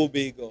not to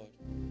obey God.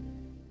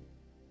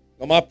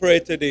 Now my prayer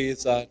today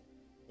is that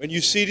when you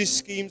see the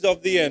schemes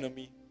of the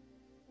enemy,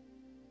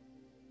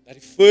 that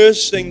the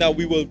first thing that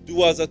we will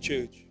do as a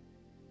church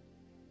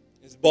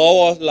is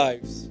bow our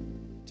lives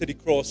to the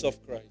cross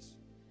of Christ.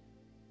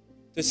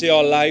 To say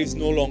our lives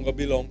no longer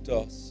belong to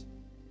us.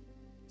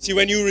 See,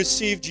 when you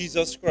receive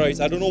Jesus Christ,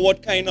 I don't know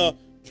what kind of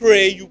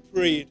prayer you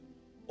prayed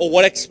or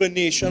what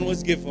explanation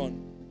was given.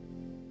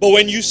 But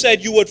when you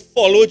said you would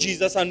follow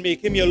Jesus and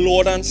make him your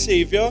Lord and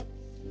Savior,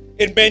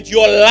 it meant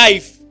your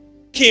life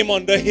came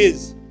under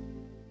his.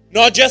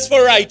 Not just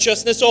for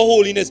righteousness or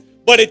holiness,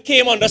 but it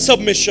came under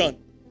submission.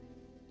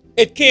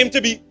 It came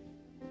to be,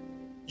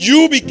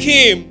 you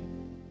became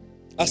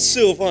a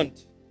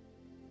servant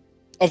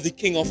of the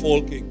King of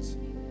all kings.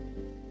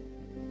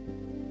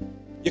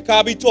 You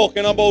can't be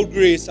talking about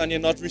grace and you're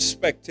not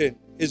respecting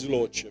his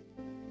lordship.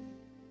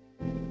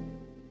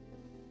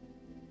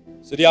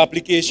 So the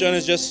application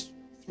is just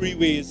 3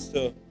 ways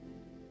to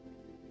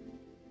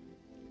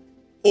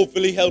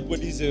hopefully help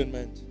with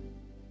discernment.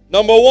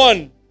 Number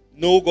 1,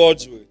 know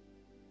God's word.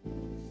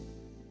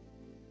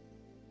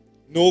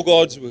 Know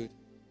God's word.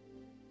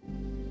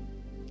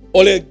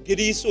 All you get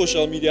these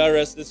social media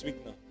arrests this week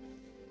now.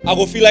 I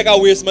go feel like I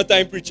waste my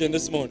time preaching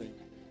this morning.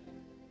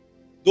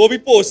 Don't be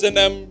posting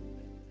them.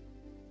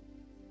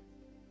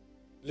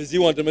 Lizzie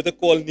wanted me to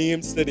call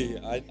names today.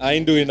 I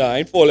ain't doing that. I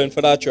ain't falling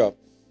for that trap.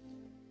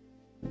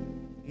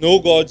 Know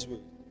God's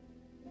word.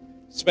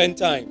 Spend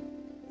time.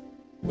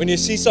 When you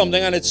see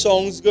something and it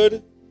sounds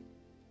good,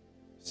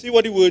 see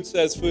what the word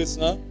says first,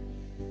 huh?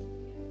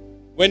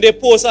 When they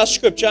post a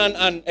scripture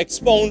and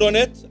expound on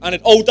it, and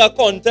it out of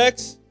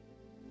context,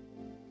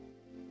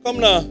 come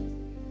now.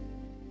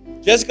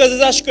 Just because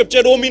it's a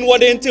scripture don't mean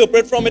what they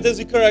interpret from it is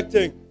the correct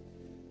thing.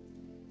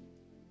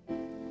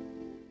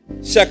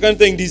 Second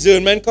thing,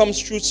 discernment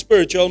comes through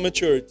spiritual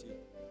maturity.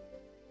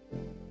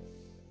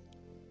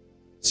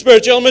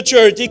 Spiritual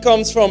maturity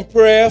comes from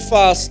prayer,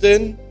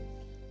 fasting,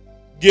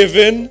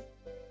 giving,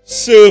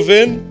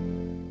 serving,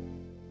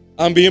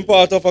 and being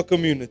part of a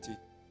community.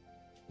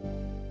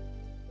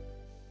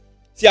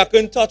 See, I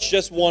couldn't touch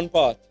just one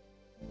part.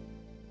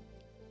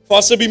 For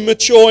us to be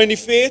mature in the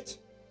faith,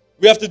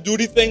 we have to do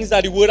the things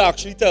that the word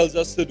actually tells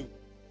us to do.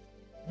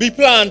 Be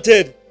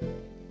planted.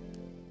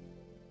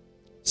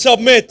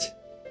 Submit.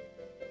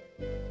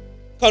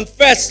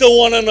 Confess to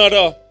one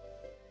another.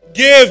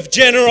 Give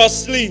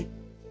generously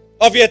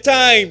of your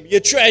time, your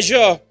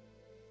treasure.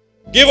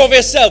 Give of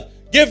yourself.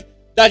 Give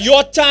that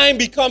your time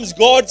becomes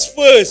God's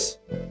first.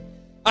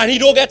 And he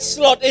don't get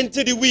slot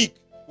into the week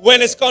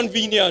when it's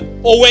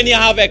convenient or when you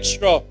have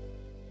extra.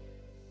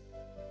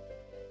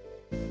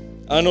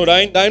 I know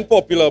that ain't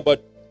popular,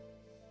 but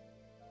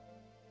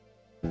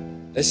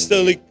it's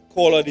still the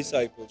call of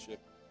discipleship.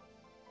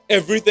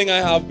 Everything I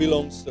have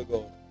belongs to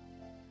God.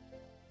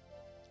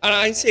 And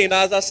I ain't saying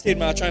that as a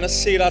statement. I'm trying to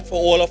say that for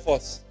all of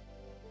us.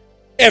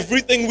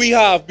 Everything we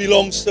have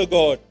belongs to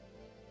God.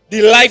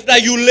 The life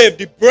that you live,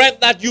 the breath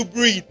that you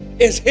breathe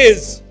is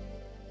his.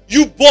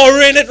 You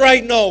borrowing it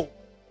right now.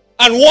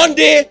 And one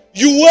day,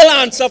 you will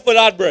answer for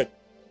that breath.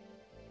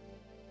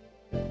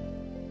 You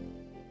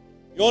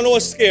want to know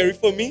what's scary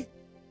for me?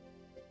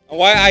 And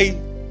why I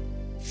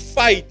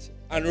fight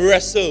and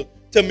wrestle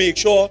to make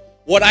sure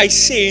what I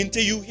say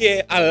to you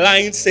here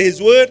aligns to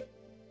his word?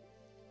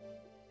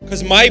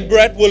 Because my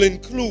breath will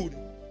include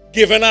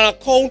giving an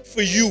account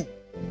for you.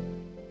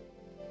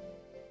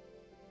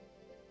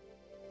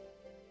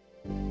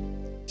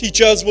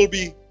 Teachers will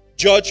be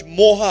judged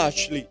more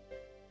harshly.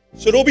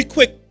 So don't be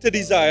quick to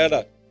desire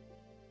that.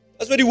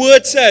 That's what the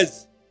word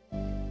says.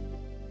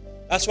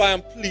 That's why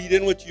I'm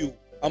pleading with you.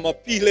 I'm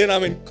appealing,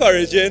 I'm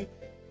encouraging.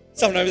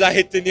 Sometimes I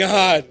hit in your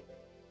heart.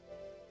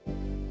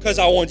 Because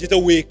I want you to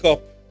wake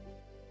up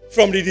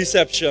from the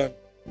deception.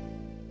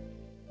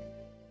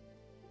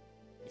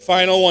 The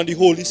final one, the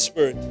Holy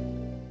Spirit.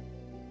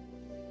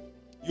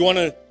 You want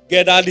to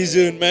get that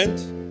discernment?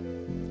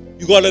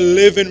 You got to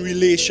live in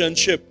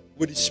relationship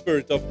with the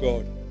Spirit of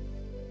God.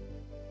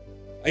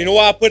 And you know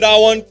why I put that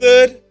one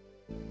third?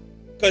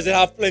 Because they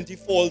have plenty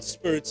false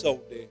spirits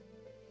out there.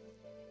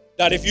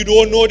 That if you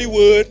don't know the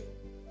word,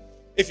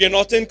 if you're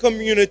not in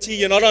community,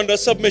 you're not under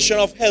submission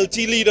of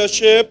healthy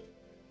leadership,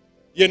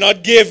 you're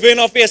not giving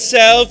of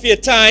yourself, your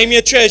time,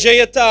 your treasure,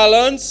 your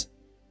talents,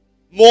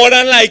 more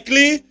than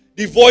likely,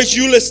 the voice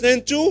you're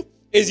listening to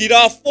is either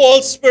a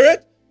false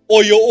spirit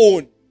or your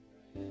own.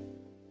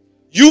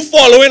 You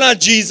following a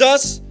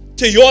Jesus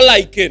to your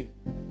liking,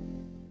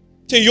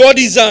 to your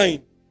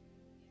design,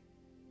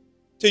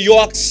 to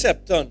your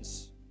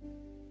acceptance.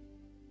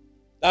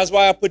 That's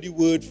why I put the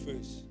word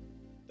first.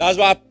 That's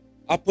why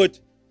I put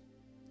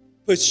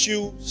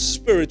pursue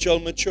spiritual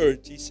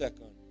maturity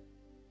second.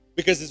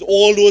 Because it's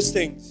all those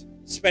things.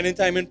 Spending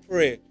time in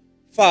prayer,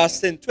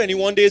 fasting.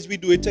 21 days we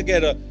do it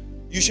together.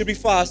 You should be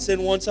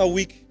fasting once a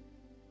week.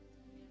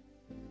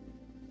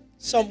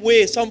 Some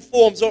way, some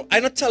forms.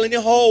 I'm not telling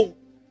you how.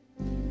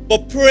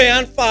 But prayer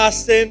and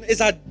fasting is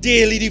a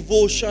daily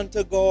devotion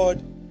to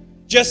God.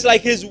 Just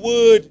like His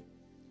word.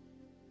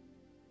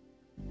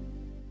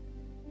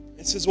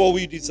 This is what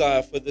we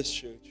desire for this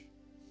church.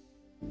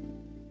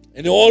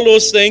 And all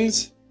those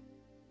things,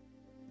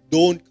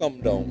 don't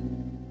come down.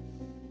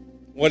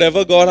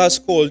 Whatever God has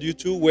called you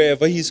to,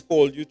 wherever He's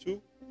called you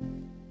to,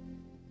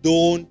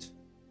 don't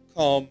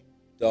come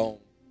down.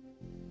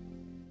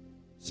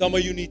 Some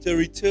of you need to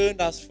return,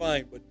 that's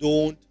fine, but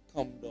don't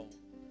come down.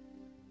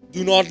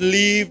 Do not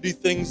leave the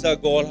things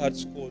that God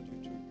has called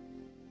you to.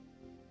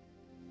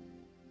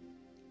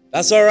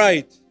 That's all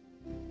right.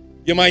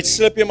 You might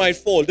slip, you might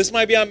fall. This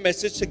might be a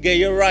message to get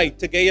you right,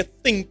 to get you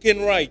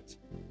thinking right.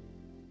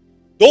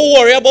 Don't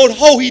worry about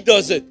how He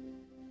does it.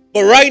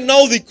 But right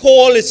now the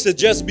call is to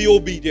just be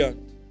obedient.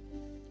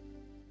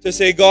 To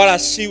say, God, I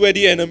see where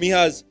the enemy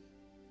has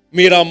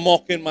made a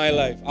mock in my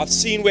life. I've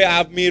seen where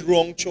I've made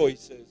wrong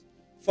choices.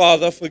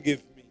 Father,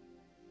 forgive me.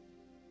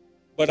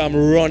 But I'm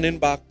running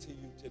back to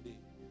you today.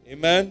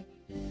 Amen?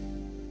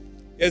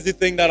 Here's the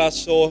thing that I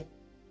saw.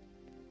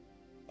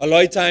 A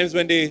lot of times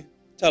when they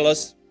tell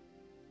us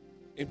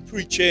in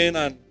preaching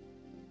and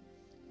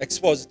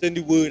expositing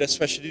the word,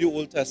 especially the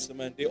Old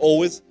Testament, they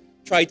always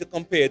try to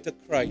compare it to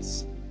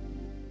Christ.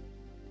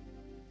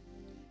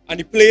 And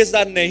the place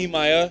that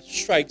Nehemiah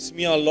strikes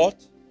me a lot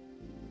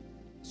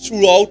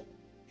throughout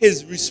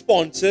his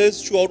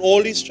responses, throughout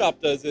all these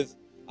chapters, is,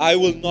 I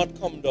will not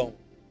come down.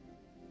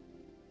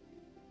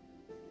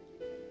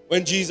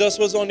 When Jesus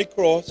was on the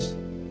cross,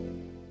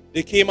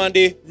 they came and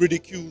they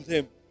ridiculed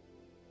Him.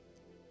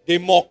 They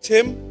mocked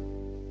Him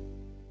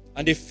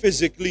and they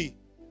physically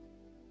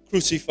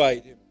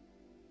crucified Him.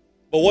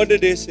 But what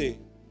did they say?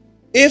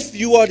 If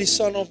you are the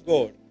Son of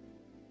God,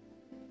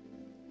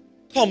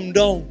 come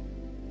down.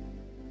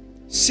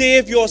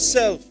 Save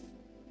yourself.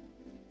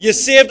 You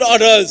saved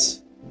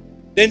others,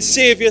 then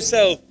save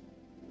yourself.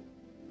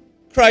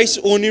 Christ's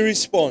only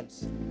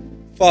response,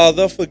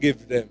 Father,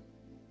 forgive them,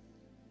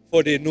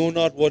 for they know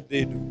not what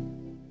they do.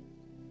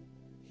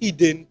 He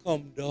didn't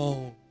come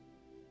down.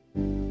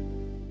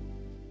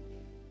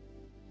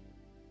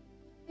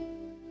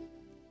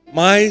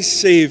 My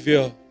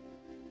Savior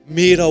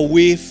made a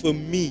way for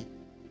me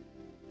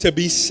to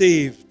be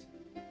saved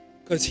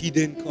because He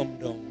didn't come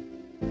down.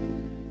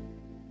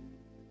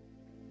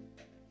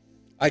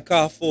 I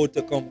can't afford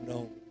to come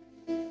down.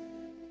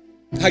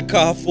 I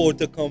can't afford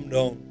to come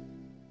down.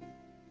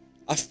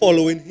 I'm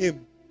following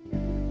Him.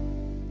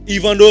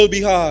 Even though it'll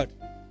be hard.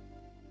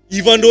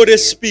 Even though they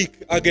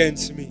speak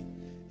against me.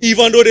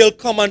 Even though they'll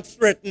come and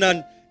threaten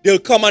and they'll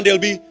come and there'll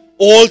be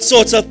all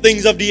sorts of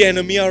things of the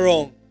enemy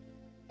around.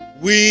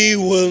 We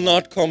will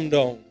not come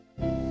down.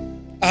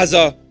 As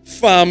a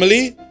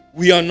family,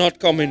 we are not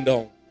coming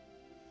down.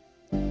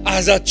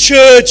 As a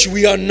church,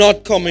 we are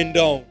not coming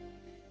down.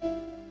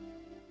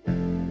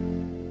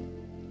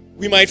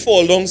 We might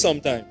fall down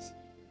sometimes.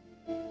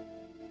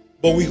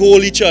 But we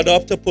hold each other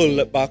up to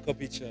pull back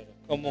up each other.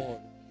 Come on.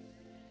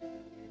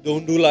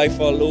 Don't do life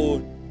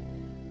alone.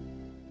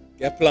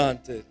 Get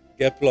planted.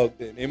 Get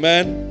plugged in.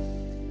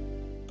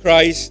 Amen?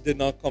 Christ did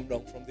not come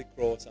down from the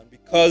cross. And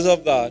because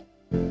of that,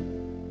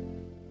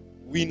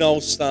 we now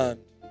stand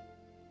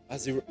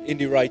as in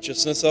the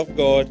righteousness of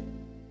God,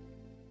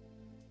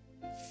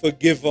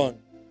 forgiven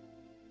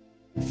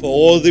for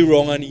all the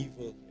wrong and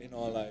evil in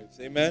our lives.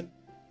 Amen?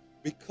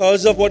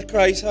 Because of what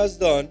Christ has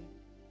done,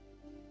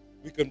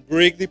 we can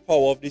break the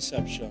power of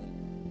deception.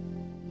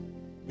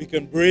 We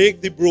can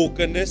break the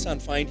brokenness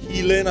and find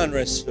healing and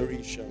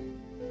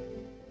restoration.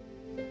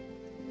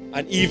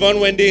 And even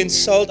when they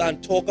insult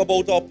and talk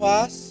about our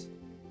past,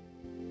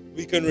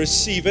 we can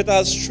receive it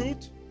as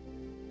truth,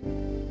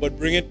 but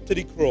bring it to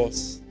the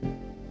cross.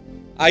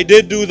 I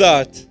did do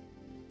that.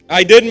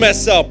 I did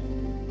mess up.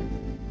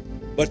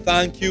 But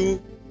thank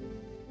you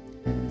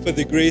for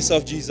the grace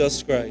of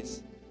Jesus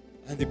Christ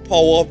and the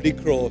power of the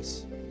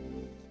cross.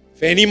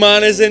 If any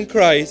man is in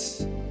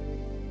Christ,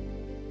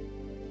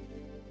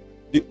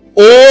 the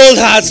old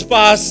has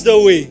passed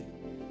away.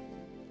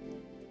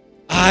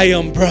 I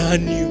am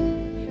brand new.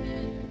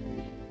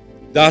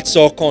 That's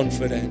our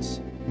confidence.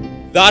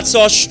 That's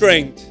our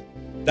strength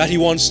that He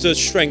wants to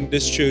strengthen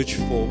this church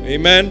for.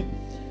 Amen.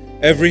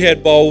 Every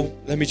head bow.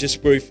 Let me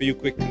just pray for you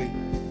quickly.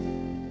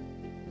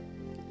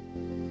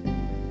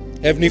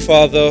 Heavenly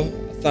Father,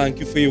 I thank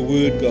you for your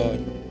word,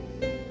 God.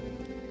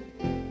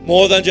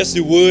 More than just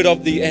the word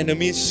of the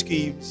enemy's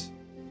schemes.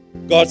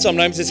 God,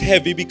 sometimes it's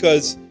heavy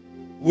because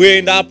we're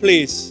in that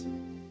place.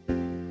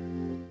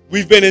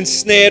 We've been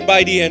ensnared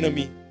by the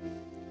enemy.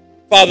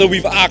 Father,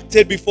 we've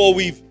acted before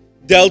we've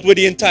dealt with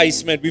the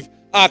enticement. We've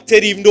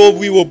acted even though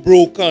we were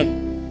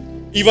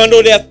broken. Even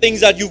though there are things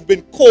that you've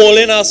been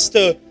calling us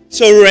to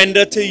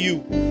surrender to you.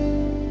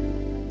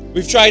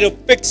 We've tried to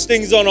fix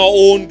things on our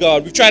own,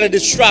 God. We've tried to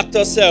distract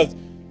ourselves.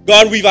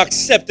 God, we've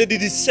accepted the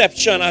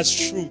deception as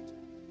truth.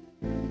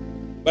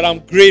 But I'm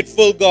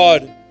grateful,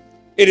 God.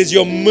 It is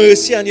your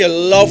mercy and your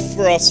love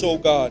for us, oh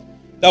God,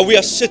 that we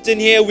are sitting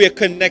here, we are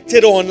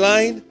connected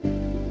online,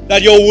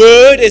 that your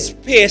word is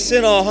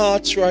piercing our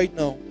hearts right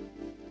now.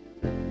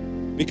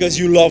 Because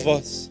you love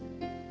us.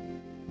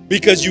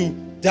 Because you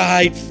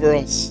died for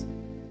us.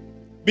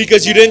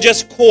 Because you didn't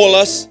just call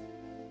us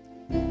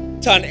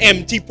to an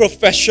empty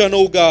profession,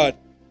 oh God,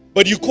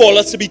 but you call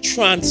us to be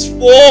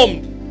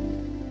transformed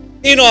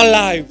in our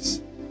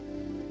lives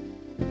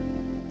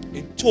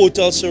in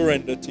total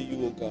surrender to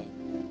you, oh God.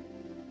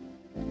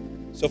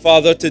 So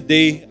Father,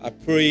 today I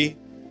pray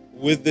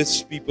with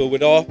this people,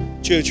 with our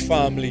church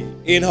family,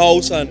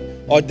 in-house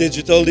and our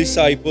digital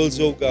disciples,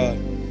 oh God,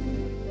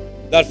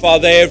 that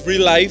Father, every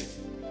life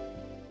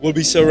will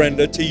be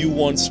surrendered to you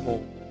once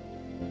more.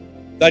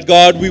 That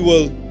God, we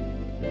will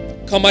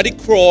come at the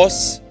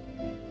cross.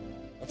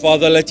 And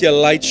Father, let your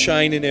light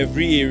shine in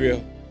every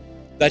area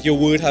that your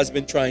word has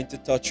been trying to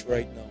touch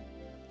right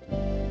now.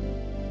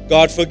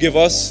 God, forgive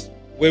us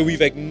where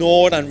we've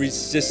ignored and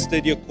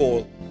resisted your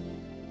call.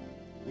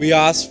 We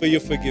ask for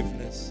your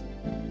forgiveness.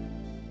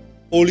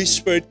 Holy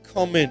Spirit,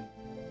 come in.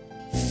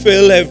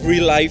 Fill every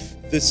life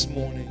this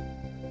morning.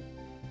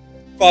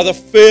 Father,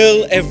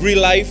 fill every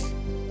life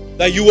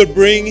that you would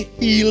bring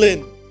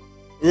healing,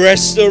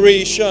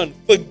 restoration,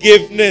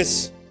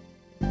 forgiveness.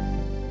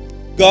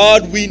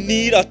 God, we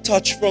need a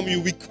touch from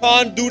you. We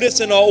can't do this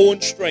in our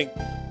own strength.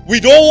 We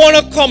don't want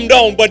to come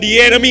down, but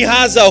the enemy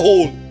has a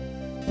hold.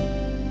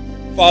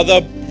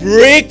 Father,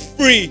 break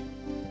free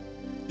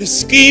the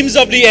schemes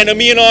of the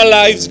enemy in our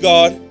lives,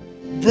 God.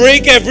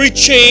 Break every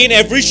chain,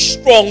 every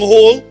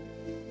stronghold,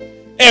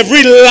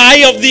 every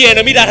lie of the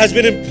enemy that has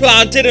been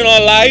implanted in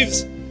our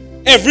lives,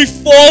 every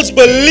false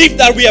belief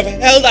that we have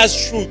held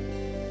as truth.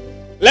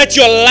 Let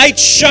your light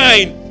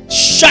shine,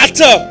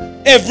 shatter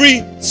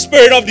every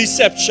spirit of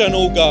deception,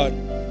 oh God.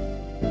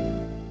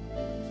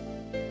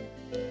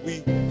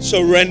 We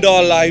surrender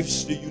our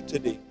lives to you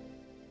today.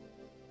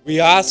 We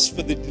ask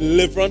for the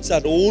deliverance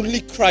that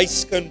only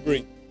Christ can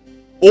bring,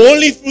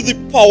 only through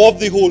the power of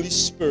the Holy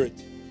Spirit.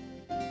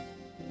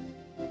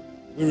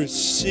 We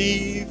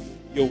receive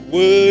your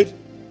word,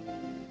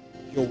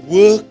 your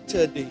work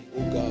today,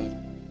 oh God,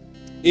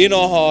 in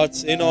our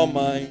hearts, in our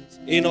minds,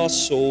 in our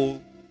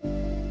soul.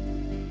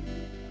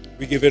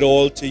 We give it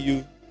all to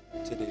you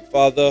today.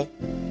 Father,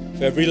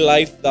 for every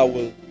life that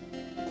will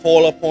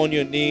call upon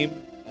your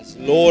name as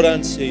Lord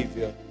and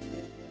Savior,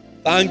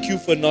 thank you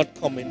for not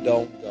coming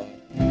down,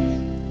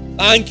 God.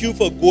 Thank you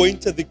for going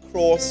to the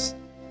cross,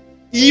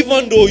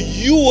 even though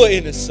you were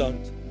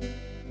innocent,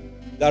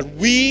 that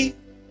we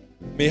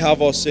may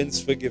have our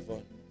sins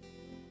forgiven.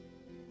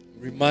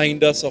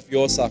 Remind us of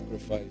your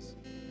sacrifice,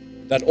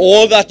 that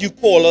all that you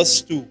call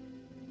us to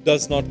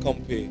does not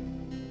compare.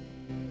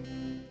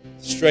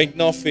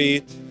 Strengthen our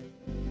faith.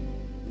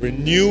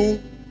 Renew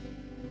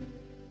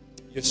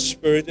your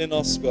spirit in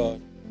us,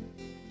 God.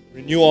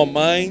 Renew our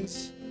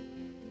minds.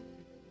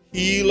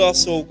 Heal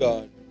us, oh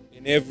God,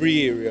 in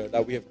every area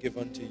that we have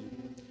given to you.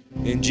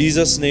 In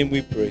Jesus' name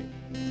we pray.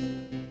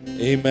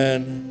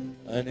 Amen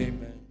and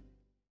amen.